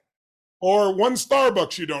a day or 1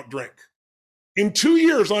 Starbucks you don't drink. In 2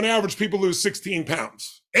 years, on average, people lose 16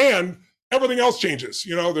 pounds. And everything else changes.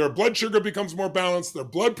 Their blood sugar becomes more balanced. Their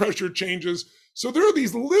blood pressure changes. So there are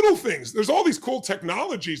these little things. There's all these cool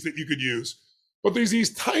technologies that you could use. But there's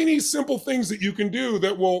these tiny, simple things that you can do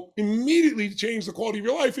that will immediately change the quality of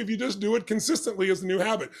your life if you just do it consistently as a new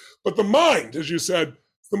habit. But the mind, as you said,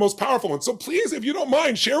 is the most powerful one. So please, if you don't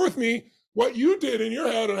mind, share with me what you did in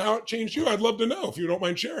your head and how it changed you. I'd love to know if you don't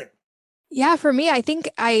mind sharing. Yeah, for me, I think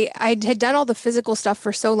I had done all the physical stuff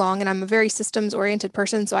for so long, and I'm a very systems-oriented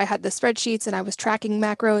person. So I had the spreadsheets and I was tracking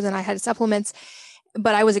macros and I had supplements,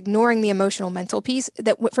 but I was ignoring the emotional, mental piece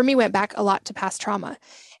that for me went back a lot to past trauma.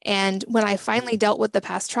 And when I finally dealt with the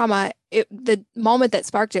past trauma, the moment that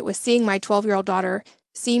sparked it was seeing my 12-year-old daughter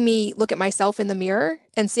see me look at myself in the mirror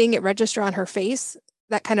and seeing it register on her face,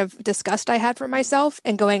 that kind of disgust I had for myself,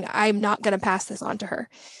 and going, I'm not going to pass this on to her.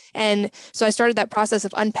 And so I started that process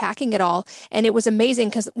of unpacking it all. And it was amazing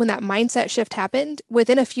because when that mindset shift happened,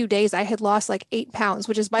 within a few days, I had lost like 8 pounds,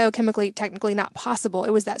 which is biochemically technically not possible. It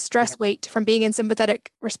was that stress weight from being in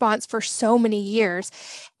sympathetic response for so many years.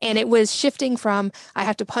 And it was shifting from I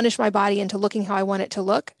have to punish my body into looking how I want it to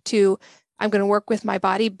look to I'm going to work with my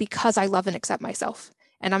body because I love and accept myself.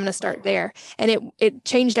 And I'm going to start there. And it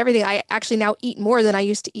changed everything. I actually now eat more than I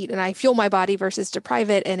used to eat, and I fuel my body versus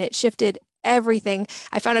deprive it. And it shifted everything.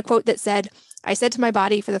 I found a quote that said, I said to my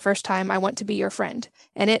body for the first time, I want to be your friend.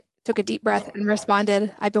 And it took a deep breath and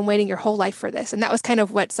responded, "I've been waiting your whole life for this." And that was kind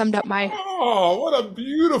of what summed up my... Oh, what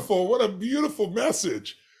a beautiful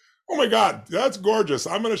message. Oh my God, that's gorgeous.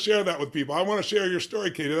 I'm going to share that with people. I want to share your story,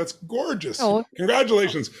 Katie. That's gorgeous. Oh.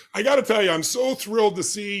 Congratulations. I got to tell you, I'm so thrilled to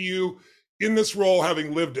see you in this role,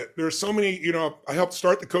 having lived it. There's so many, I helped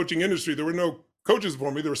start the coaching industry. There were no coaches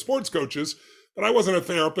before me. There were sports coaches, but I wasn't a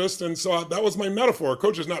therapist. And so that was my metaphor. A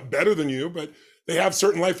coach is not better than you, but they have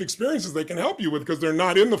certain life experiences they can help you with because they're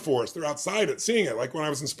not in the forest. They're outside it, seeing it. Like when I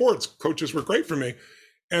was in sports, coaches were great for me.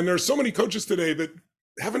 And there's so many coaches today that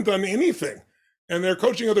haven't done anything, and they're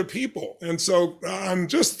coaching other people. And so I'm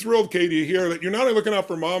just thrilled, Katie, to hear that you're not only looking out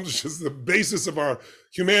for moms, which is the basis of our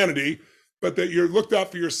humanity, but that you're looked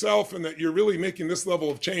out for yourself and that you're really making this level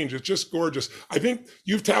of change. It's just gorgeous. I think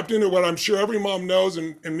you've tapped into what I'm sure every mom knows,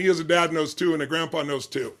 and me as a dad knows too, and a grandpa knows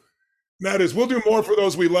too. And that is, we'll do more for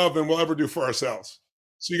those we love than we'll ever do for ourselves.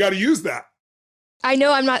 So you got to use that. I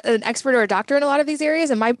know I'm not an expert or a doctor in a lot of these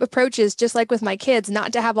areas, and my approach is just like with my kids,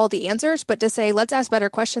 not to have all the answers, but to say, let's ask better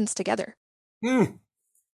questions together.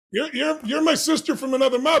 You're my sister from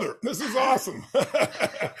another mother. This is awesome.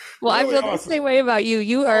 Well, really I feel the same way about you.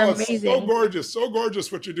 You are amazing. So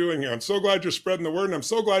gorgeous what you're doing here. I'm so glad you're spreading the word, and I'm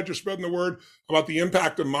so glad you're spreading the word about the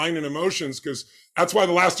impact of mind and emotions, because that's why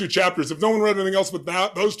the last two chapters, if no one read anything else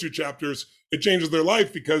but those two chapters, it changes their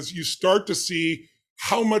life, because you start to see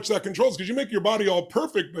how much that controls, because you make your body all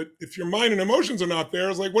perfect, but if your mind and emotions are not there,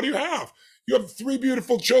 it's like, what do you have? You have 3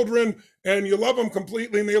 beautiful children and you love them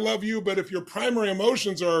completely and they love you. But if your primary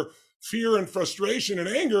emotions are fear and frustration and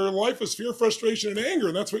anger, life is fear, frustration, and anger.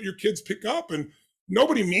 And that's what your kids pick up. And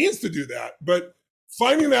nobody means to do that. But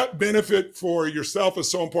finding that benefit for yourself is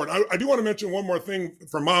so important. I do want to mention one more thing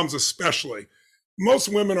for moms, especially. Most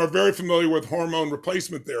women are very familiar with hormone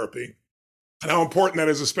replacement therapy and how important that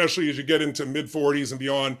is, especially as you get into mid-40s and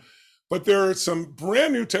beyond. But there are some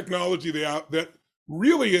brand new technology that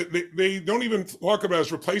really, they don't even talk about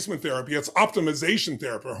as replacement therapy. It's optimization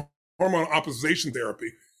therapy, hormone optimization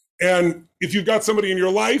therapy. And if you've got somebody in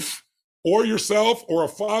your life or yourself or a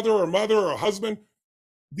father or a mother or a husband,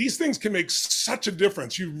 these things can make such a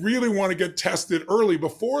difference. You really want to get tested early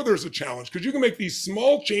before there's a challenge, because you can make these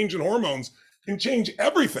small change in hormones and change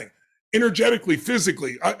everything. Energetically,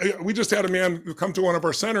 physically. We just had a man who come to one of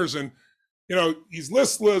our centers, and he's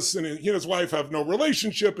listless, and he and his wife have no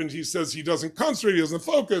relationship, and he says he doesn't concentrate, he doesn't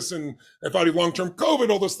focus, and I thought he had long-term COVID,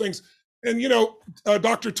 all those things. And a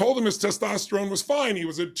doctor told him his testosterone was fine. He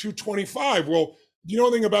was at 225. Well, you know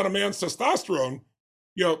anything about a man's testosterone?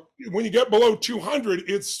 When you get below 200,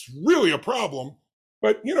 it's really a problem.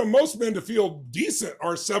 But most men to feel decent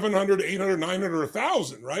are 700, 800, 900,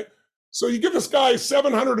 1,000, right? So you give this guy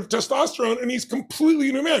 700 of testosterone and he's completely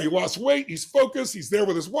a new man. He lost weight, he's focused, he's there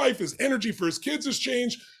with his wife, his energy for his kids has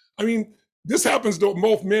changed. I mean, this happens to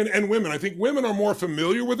both men and women. I think women are more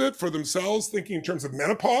familiar with it for themselves, thinking in terms of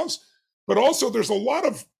menopause, but also there's a lot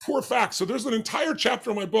of poor facts. So there's an entire chapter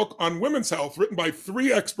in my book on women's health written by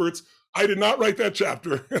 3 experts. I did not write that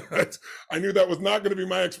chapter. I knew that was not going to be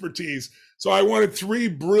my expertise. So I wanted 3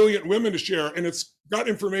 brilliant women to share, and it's got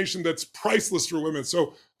information that's priceless for women.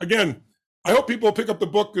 So again, I hope people pick up the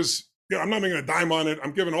book, because I'm not making a dime on it.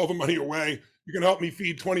 I'm giving all the money away. You can help me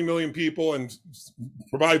feed 20 million people and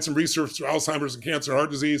provide some research for Alzheimer's and cancer and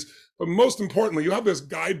heart disease. But most importantly, you have this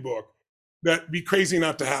guidebook that be crazy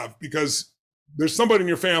not to have, because there's somebody in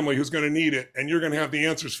your family who's going to need it, and you're going to have the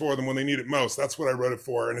answers for them when they need it most. That's what I wrote it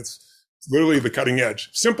for. And it's literally the cutting edge.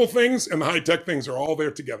 Simple things and the high-tech things are all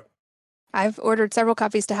there together. I've ordered several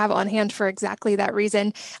copies to have on hand for exactly that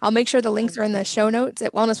reason. I'll make sure the links are in the show notes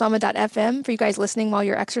at wellnessmama.fm for you guys listening while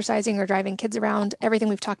you're exercising or driving kids around. Everything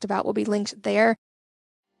we've talked about will be linked there.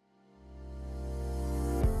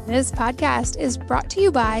 This podcast is brought to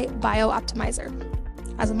you by BioOptimizer.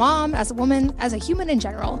 As a mom, as a woman, as a human in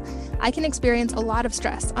general, I can experience a lot of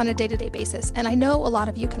stress on a day-to-day basis, and I know a lot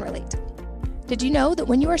of you can relate. Did you know that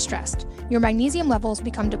when you are stressed, your magnesium levels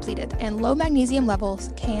become depleted, and low magnesium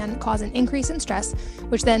levels can cause an increase in stress,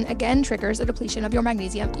 which then again triggers a depletion of your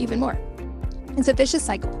magnesium even more? It's a vicious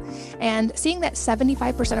cycle, and seeing that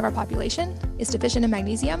 75% of our population is deficient in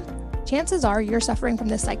magnesium, chances are you're suffering from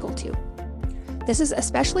this cycle too. This is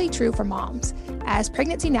especially true for moms, as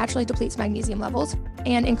pregnancy naturally depletes magnesium levels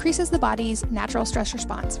and increases the body's natural stress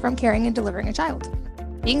response from carrying and delivering a child.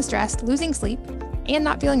 Being stressed, losing sleep, and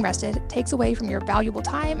not feeling rested takes away from your valuable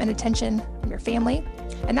time and attention from your family,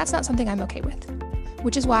 and that's not something I'm okay with,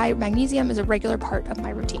 which is why magnesium is a regular part of my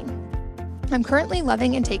routine. I'm currently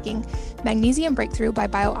loving and taking Magnesium Breakthrough by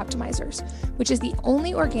BioOptimizers, which is the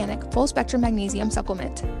only organic full-spectrum magnesium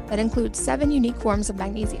supplement that includes 7 unique forms of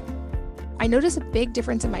magnesium. I notice a big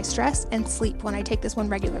difference in my stress and sleep when I take this one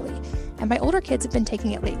regularly, and my older kids have been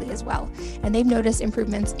taking it lately as well, and they've noticed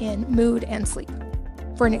improvements in mood and sleep.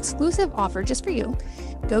 For an exclusive offer just for you,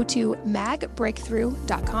 go to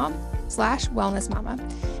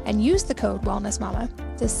magbreakthrough.com/wellnessmama and use the code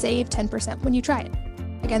wellnessmama to save 10% when you try it.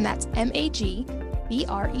 Again, that's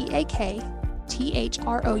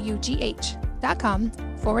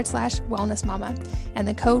magbreakthrough.com/wellnessmama and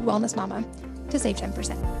the code wellnessmama to save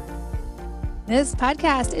 10%. This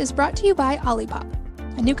podcast is brought to you by Olipop,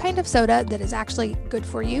 a new kind of soda that is actually good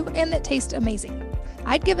for you and that tastes amazing.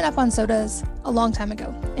 I'd given up on sodas a long time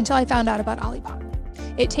ago until I found out about Olipop.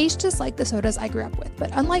 It tastes just like the sodas I grew up with,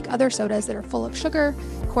 but unlike other sodas that are full of sugar,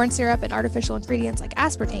 corn syrup, and artificial ingredients like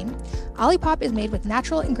aspartame, Olipop is made with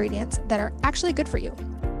natural ingredients that are actually good for you.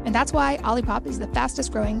 And that's why Olipop is the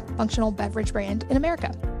fastest growing functional beverage brand in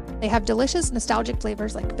America. They have delicious nostalgic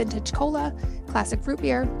flavors like vintage cola, classic fruit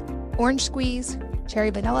beer, orange squeeze, cherry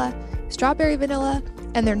vanilla, strawberry vanilla,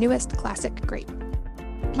 and their newest classic grape.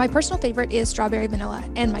 My personal favorite is strawberry vanilla,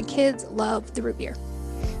 and my kids love the root beer.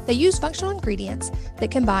 They use functional ingredients that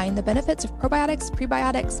combine the benefits of probiotics,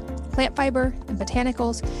 prebiotics, plant fiber, and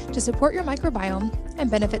botanicals to support your microbiome and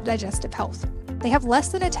benefit digestive health. They have less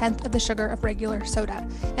than 1/10 of the sugar of regular soda,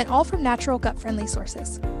 and all from natural gut-friendly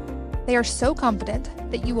sources. They are so confident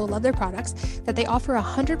that you will love their products that they offer a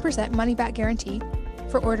 100% money-back guarantee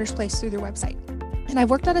for orders placed through their website. And I've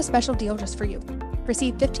worked out a special deal just for you.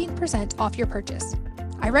 Receive 15% off your purchase.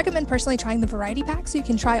 I recommend personally trying the variety pack so you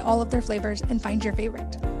can try all of their flavors and find your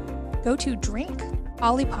favorite. Go to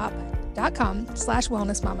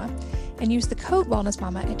drinkolipop.com/wellnessmama and use the code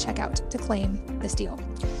wellnessmama at checkout to claim this deal.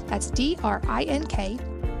 That's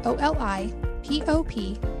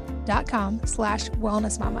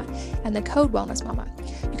drinkolipop.com/wellnessmama and the code wellnessmama.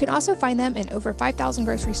 You can also find them in over 5,000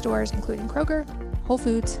 grocery stores, including Kroger, Whole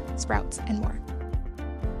Foods, Sprouts, and more.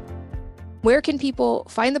 Where can people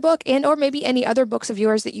find the book and or maybe any other books of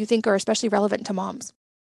yours that you think are especially relevant to moms?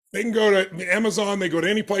 They can go to Amazon, they go to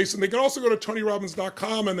any place, and they can also go to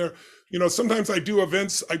TonyRobbins.com. And they're, sometimes I do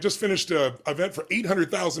events. I just finished an event for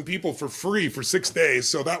 800,000 people for free for 6 days.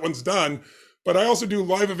 So that one's done. But I also do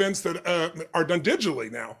live events that are done digitally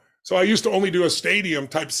now. So I used to only do a stadium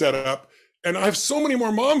type setup. And I have so many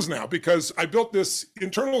more moms now because I built this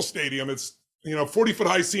internal stadium. It's, 40-foot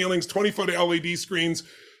high ceilings, 20-foot LED screens,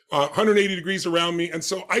 180 degrees around me. And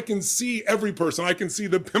so I can see every person. I can see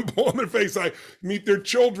the pimple on their face. I meet their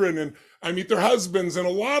children and I meet their husbands. And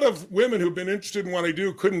a lot of women who've been interested in what I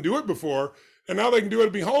do couldn't do it before. And now they can do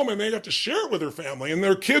it at home and they have to share it with their family. And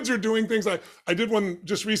their kids are doing things. I did one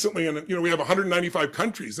just recently and, we have 195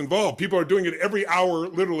 countries involved. People are doing it every hour,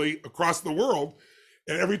 literally across the world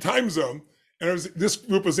and every time zone. And this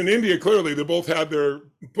group was in India, clearly. They both had their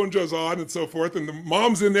punjas on and so forth. And the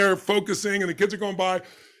mom's in there focusing and the kids are going by.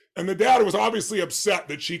 And the dad was obviously upset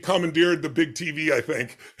that she commandeered the big TV, I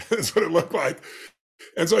think. That's what it looked like.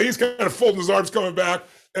 And so he's kind of folding his arms coming back.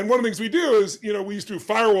 And one of the things we do is, we used to do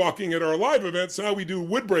firewalking at our live events. Now we do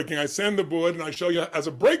wood breaking. I send the wood and I show you as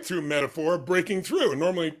a breakthrough metaphor, breaking through. And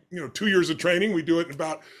normally, 2 years of training, we do it in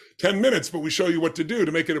about 10 minutes, but we show you what to do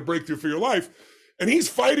to make it a breakthrough for your life. And he's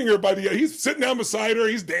fighting her he's sitting down beside her,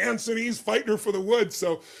 he's dancing, he's fighting her for the wood.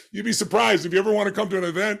 So you'd be surprised if you ever want to come to an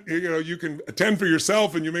event, you can attend for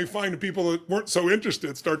yourself and you may find the people that weren't so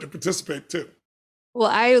interested start to participate too.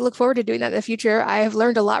 Well, I look forward to doing that in the future. I have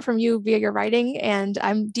learned a lot from you via your writing, and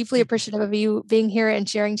I'm deeply appreciative of you being here and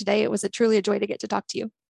sharing today. It was truly a joy to get to talk to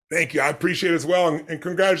you. Thank you. I appreciate it as well. And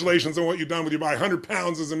congratulations on what you've done with your body. 100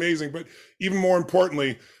 pounds is amazing, but even more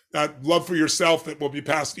importantly, that love for yourself that will be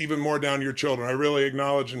passed even more down to your children. I really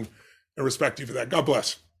acknowledge and respect you for that. God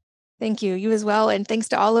bless. Thank you. You as well. And thanks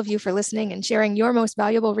to all of you for listening and sharing your most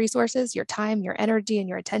valuable resources, your time, your energy, and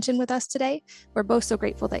your attention with us today. We're both so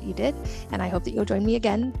grateful that you did. And I hope that you'll join me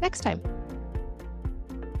again next time.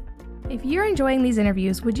 If you're enjoying these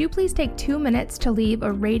interviews, would you please take 2 minutes to leave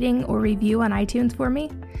a rating or review on iTunes for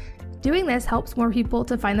me? Doing this helps more people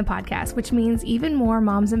to find the podcast, which means even more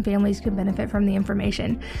moms and families can benefit from the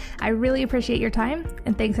information. I really appreciate your time,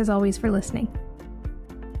 and thanks as always for listening.